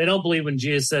 They don't believe when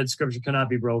Jesus said Scripture cannot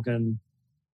be broken.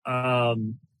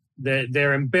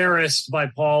 They're embarrassed by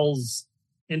Paul's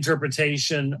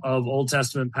interpretation of Old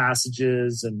Testament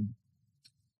passages,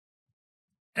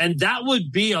 and that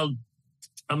would be a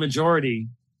majority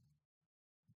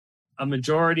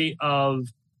of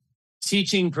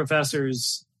teaching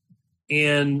professors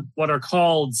in what are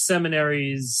called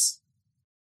seminaries,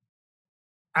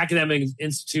 academic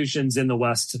institutions in the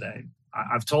West today.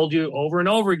 I've told you over and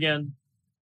over again,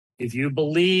 if you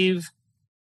believe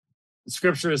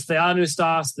Scripture is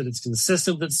theopneustos, that it's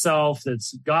consistent with itself, that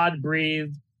it's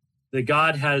God-breathed, that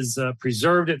God has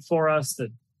preserved it for us,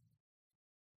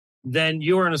 then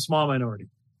you are in a small minority.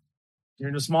 You're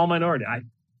in a small minority.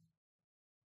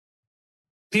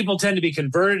 People tend to be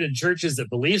converted in churches that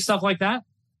believe stuff like that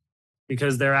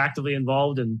because they're actively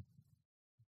involved in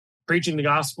preaching the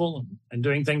gospel and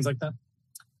doing things like that.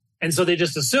 And so they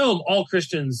just assume all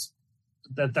Christians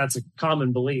that's a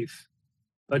common belief.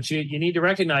 But you need to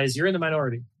recognize you're in the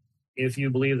minority if you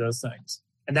believe those things.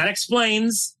 And that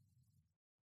explains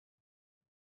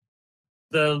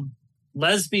the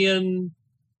lesbian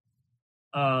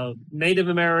Native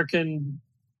American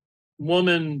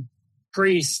woman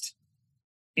priest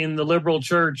in the liberal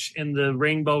church in the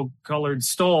rainbow-colored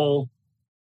stole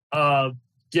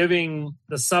giving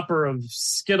the supper of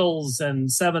Skittles and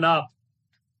 7-Up,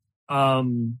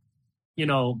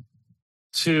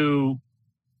 to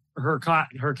her cat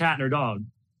and her dog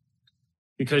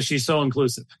because she's so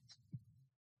inclusive.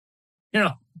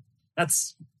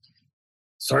 That's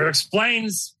sort of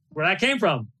explains where that came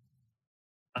from.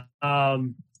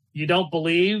 You don't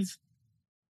believe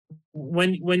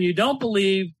when you don't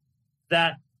believe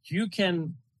that you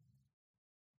can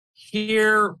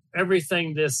hear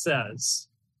everything this says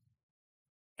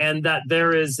and that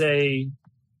there is a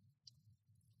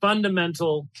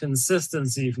fundamental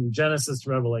consistency from Genesis to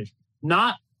Revelation,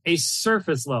 not a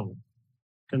surface level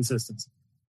consistency.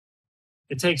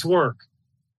 It takes work.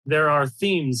 There are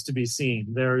themes to be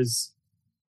seen. There's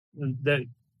that,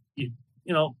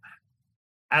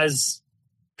 as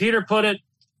Peter put it,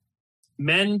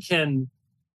 men can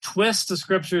twist the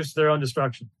Scriptures to their own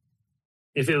destruction.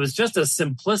 If it was just a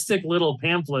simplistic little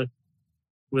pamphlet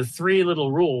with 3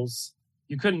 little rules,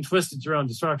 you couldn't twist it to your own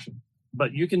destruction.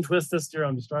 But you can twist this to your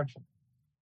own destruction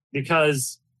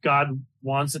because God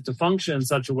wants it to function in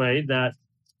such a way that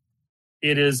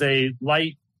it is a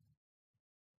light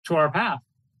to our path.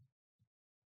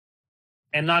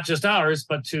 And not just ours,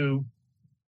 but to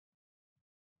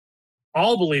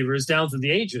all believers down through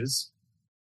the ages,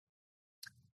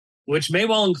 which may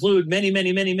well include many,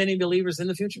 many, many, many believers in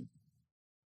the future.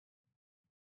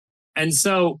 And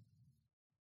so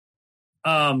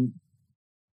an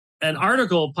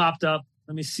article popped up.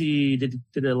 Let me see. Did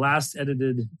it last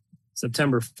edited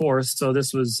September 4th? So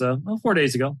this was 4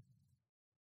 days ago.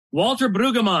 Walter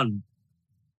Brueggemann,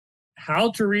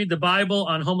 How to Read the Bible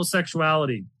on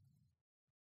Homosexuality.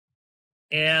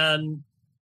 And,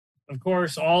 of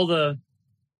course, all the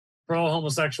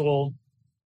pro-homosexual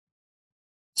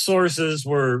sources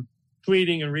were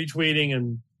tweeting and retweeting.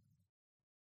 And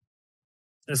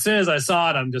as soon as I saw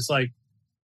it, I'm just like,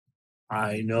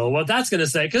 I know what that's going to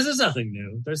say, because there's nothing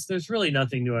new. There's really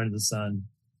nothing new under the sun.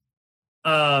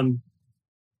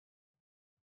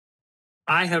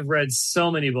 I have read so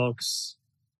many books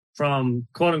from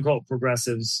quote unquote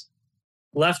progressives,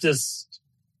 leftist,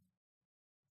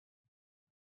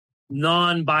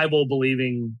 non-Bible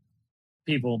believing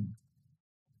people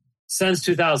since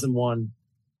 2001,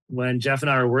 when Jeff and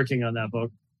I were working on that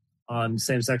book on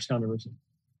same-sex controversy.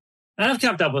 And I've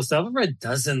kept up with stuff. I've read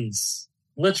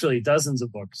literally dozens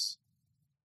of books.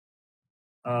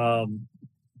 A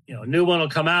new one will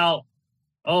come out.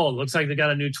 Oh, it looks like they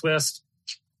got a new twist.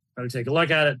 Better take a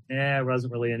look at it. It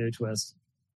wasn't really a new twist.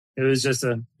 It was just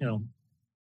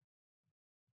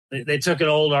they took an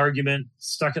old argument,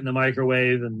 stuck it in the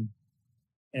microwave, and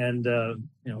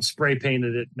spray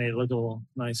painted it, made it look a little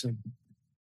nicer.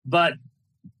 But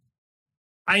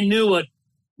I knew what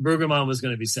Brueggemann was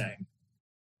going to be saying.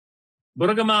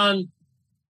 Brueggemann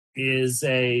is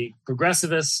a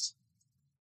progressivist.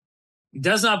 He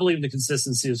does not believe in the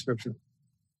consistency of Scripture.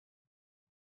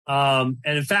 And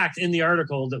in fact, in the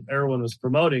article that everyone was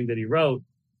promoting that he wrote,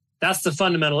 that's the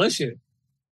fundamental issue.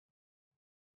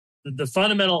 The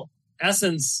fundamental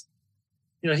essence,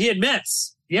 he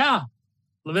admits,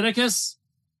 Leviticus,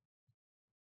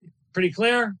 pretty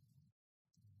clear.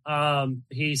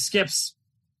 He skips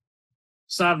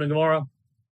Sodom and Gomorrah.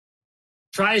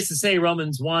 Tries to say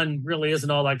Romans 1 really isn't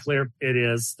all that clear. It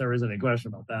is. There isn't any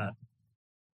question about that.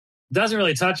 Doesn't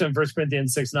really touch on 1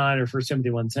 Corinthians 6:9 or 1 Timothy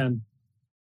 1:10.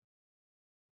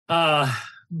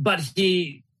 But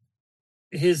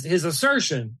his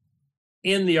assertion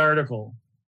in the article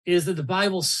is that the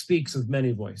Bible speaks with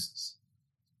many voices.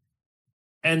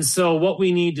 And so what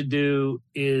we need to do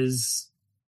is,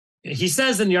 he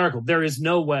says in the article, there is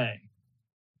no way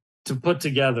to put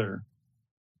together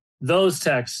those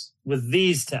texts with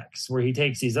these texts, where he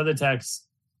takes these other texts,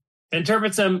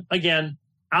 interprets them, again,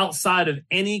 outside of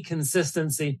any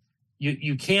consistency.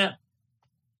 You can't,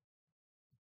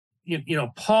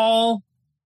 Paul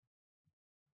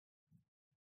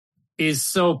is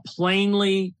so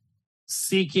plainly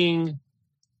seeking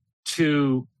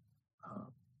to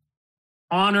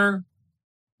honor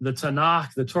the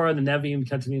Tanakh, the Torah, the Nevi'im,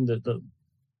 Ketuvim, the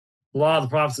law, the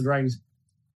prophets, and writings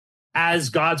as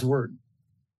God's word.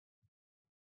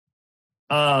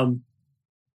 And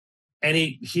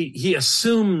he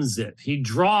assumes it. He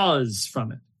draws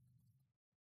from it.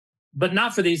 But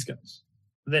not for these guys.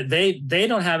 They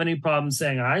don't have any problem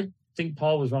saying, I think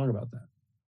Paul was wrong about that.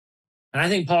 And I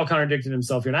think Paul contradicted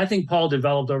himself here. And I think Paul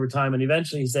developed over time, and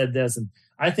eventually he said this. And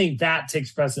I think that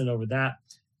takes precedent over that.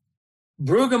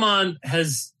 Brueggemann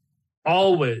has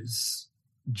always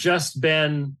just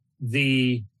been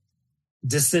the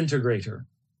disintegrator.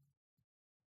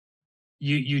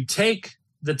 You take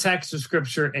the text of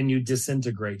Scripture and you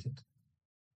disintegrate it.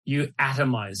 You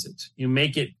atomize it. You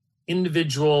make it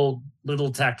individual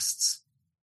little texts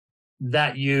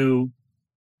that you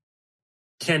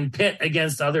can pit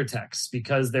against other texts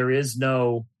because there is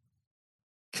no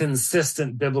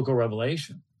consistent biblical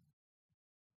revelation.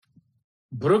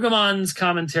 Brueggemann's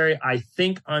commentary, I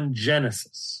think, on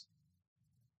Genesis.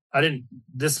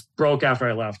 This broke after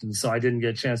I left, and so I didn't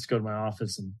get a chance to go to my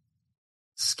office and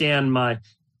scan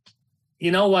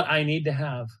you know what I need to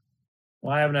have?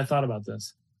 Why haven't I thought about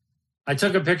this? I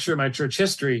took a picture of my church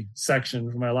history section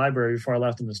from my library before I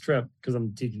left on this trip, because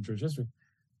I'm teaching church history.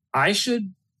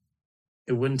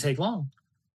 It wouldn't take long.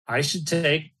 I should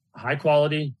take high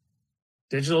quality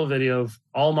digital video of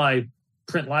all my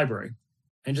print library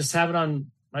and just have it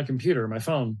on my computer, my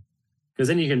phone, because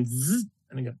then you can zzz,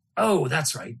 and you go, oh,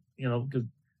 that's right. Because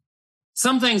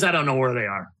some things I don't know where they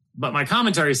are, but my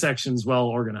commentary section's well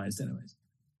organized anyways.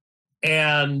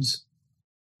 And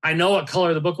I know what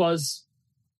color the book was.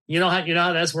 You know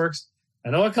how this works. I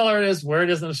know what color it is, where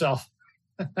it is on the shelf.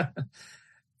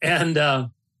 And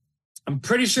I'm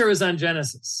pretty sure it was on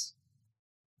Genesis.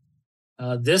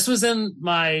 This was in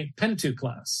my Pentateuch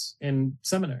class in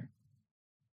seminary.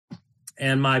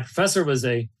 And my professor was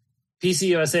a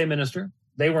PCUSA minister.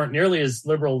 They weren't nearly as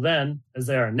liberal then as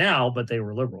they are now, but they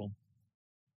were liberal.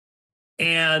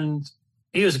 And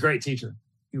he was a great teacher.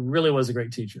 He really was a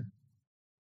great teacher.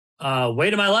 Way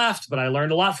to my left, but I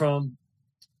learned a lot from him.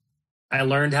 I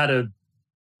learned how to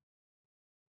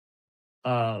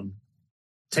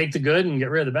take the good and get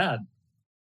rid of the bad.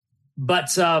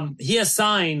 But he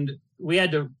assigned, we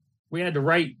had to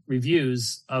write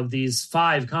reviews of these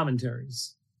 5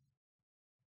 commentaries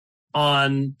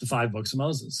on the 5 books of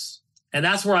Moses. And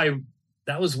that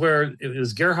was where it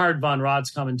was Gerhard von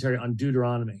Rod's commentary on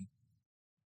Deuteronomy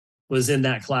was in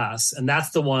that class. And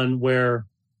that's the one where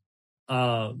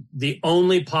the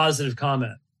only positive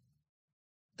comment,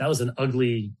 that was an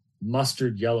ugly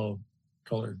mustard yellow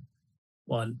colored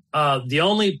one. The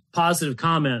only positive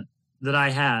comment that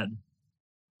I had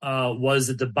was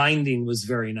that the binding was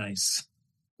very nice.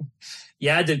 You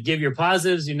had to give your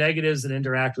positives, your negatives, and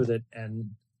interact with it.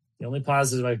 And the only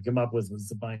positive I could come up with was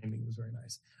the binding was very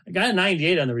nice. I got a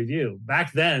 98 on the review.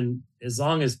 Back then, as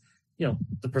long as,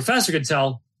 the professor could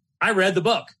tell, I read the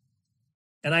book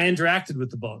and I interacted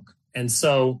with the book. And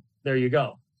so there you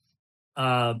go.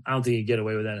 I don't think you get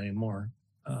away with that anymore.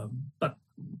 But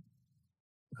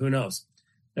who knows?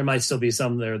 There might still be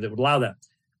some there that would allow that.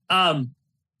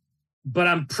 But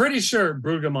I'm pretty sure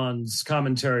Brueggemann's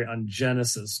commentary on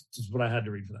Genesis is what I had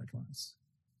to read for that class.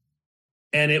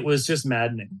 And it was just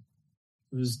maddening.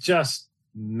 It was just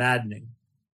maddening.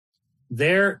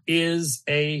 There is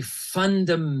a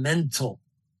fundamental,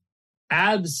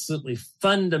 absolutely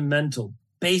fundamental,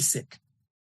 basic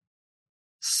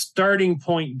starting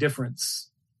point difference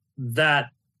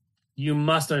that you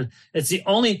must understand. It's the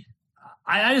only,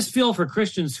 I just feel for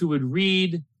Christians who would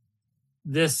read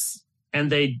this and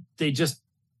they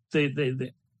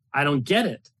I don't get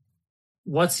it.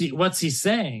 What's he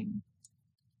saying?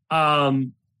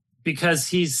 Because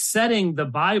he's setting the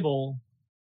Bible,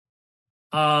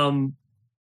 and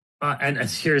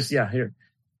here.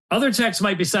 Other texts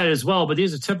might be cited as well, but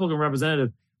these are typical and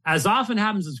representative. As often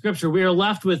happens in Scripture, we are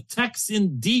left with texts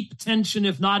in deep tension,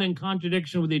 if not in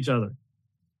contradiction with each other.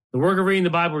 The work of reading the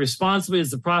Bible responsibly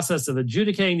is the process of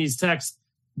adjudicating these texts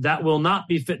that will not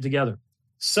be fit together.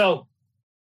 So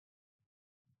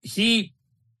big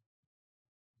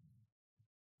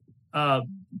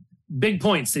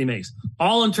points that he makes.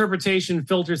 All interpretation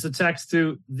filters the text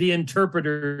through the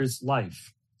interpreter's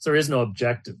life. So there is no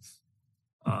objective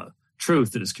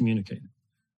truth that is communicated.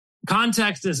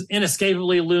 Context is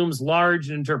inescapably looms large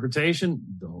in interpretation.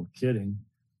 No kidding.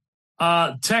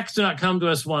 Texts do not come to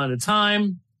us one at a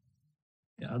time.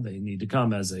 Yeah, they need to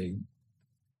come as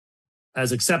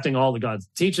accepting all that God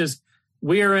teaches.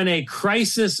 We are in a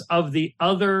crisis of the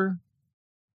other.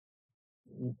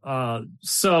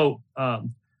 So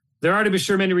there are, to be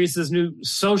sure, many reasons. New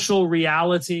social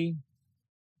reality,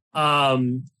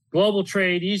 global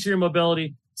trade, easier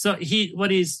mobility. So what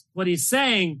he's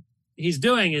saying he's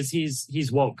doing is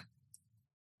he's woke.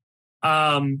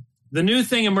 The new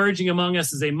thing emerging among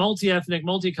us is a multi-ethnic,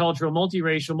 multicultural,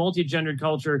 multiracial, multi-gendered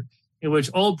culture in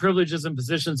which old privileges and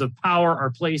positions of power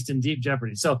are placed in deep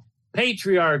jeopardy. So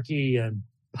patriarchy and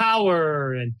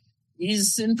power, and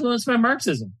he's influenced by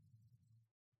Marxism.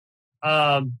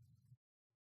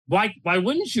 Why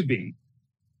wouldn't you be?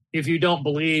 If you don't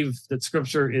believe that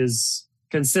Scripture is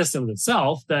consistent with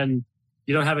itself, then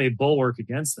you don't have any bulwark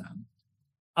against them.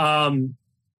 And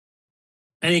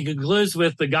he concludes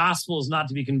with the gospel is not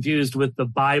to be confused with the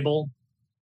Bible,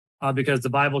 because the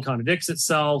Bible contradicts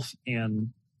itself, and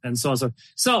so on and so on.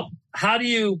 So how do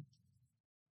you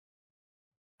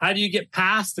get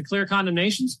past the clear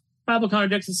condemnations? The Bible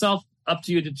contradicts itself. Up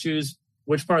to you to choose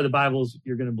which part of the Bible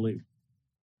you're going to believe.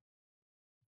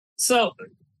 So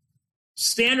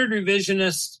standard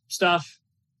revisionist stuff,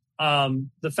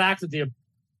 the fact that the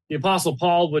Apostle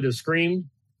Paul would have screamed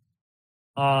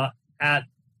at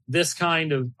this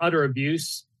kind of utter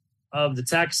abuse of the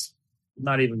text,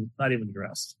 not even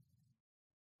addressed.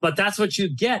 But that's what you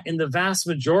get in the vast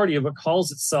majority of what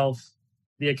calls itself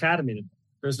the academy.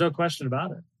 There's no question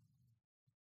about it.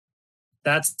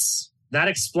 That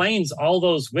explains all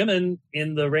those women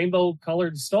in the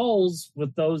rainbow-colored stoles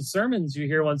with those sermons you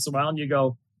hear once in a while, and you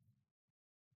go,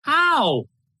 "How?"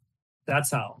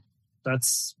 That's how.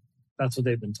 That's what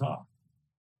they've been taught.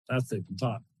 That's what they've been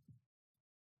taught.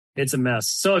 It's a mess.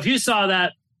 So if you saw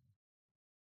that,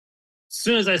 as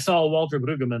soon as I saw Walter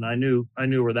Brueggemann, I knew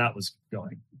where that was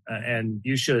going, and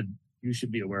you should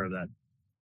be aware of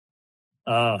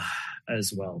that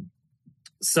as well.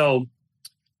 So,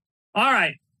 all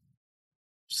right.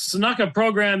 Snuck a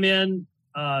program in,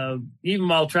 even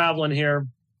while traveling here.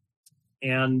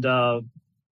 And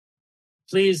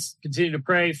please continue to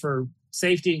pray for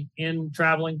safety in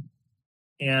traveling.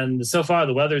 And so far,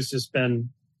 the weather's just been,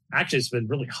 actually, it's been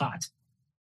really hot.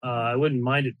 I wouldn't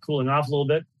mind it cooling off a little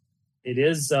bit. It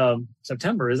is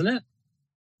September, isn't it?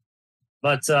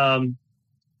 But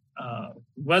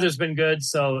weather's been good,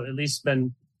 so at least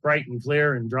been bright and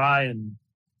clear and dry and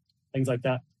things like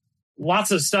that.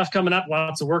 Lots of stuff coming up,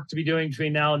 lots of work to be doing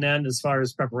between now and then as far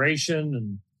as preparation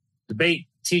and debate,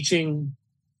 teaching,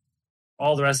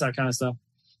 all the rest of that kind of stuff.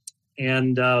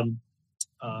 And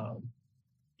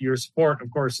your support,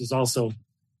 of course, is also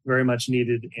very much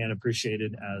needed and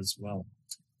appreciated as well.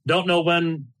 Don't know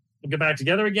when we'll get back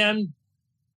together again.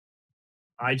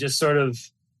 I just sort of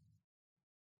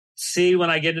see when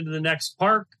I get into the next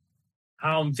park,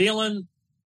 how I'm feeling,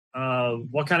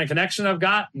 what kind of connection I've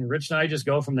got, and Rich and I just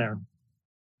go from there.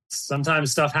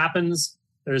 Sometimes stuff happens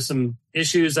There's some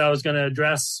issues I was going to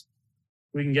address.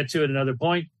 We can get to at another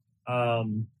point.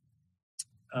 And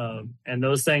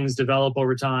those things develop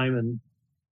over time, and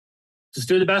just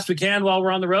do the best we can while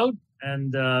we're on the road.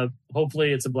 And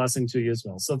hopefully it's a blessing to you as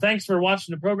well. So thanks for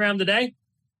watching the program today.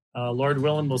 Lord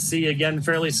willing, we'll see you again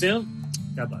fairly soon.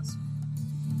 God bless.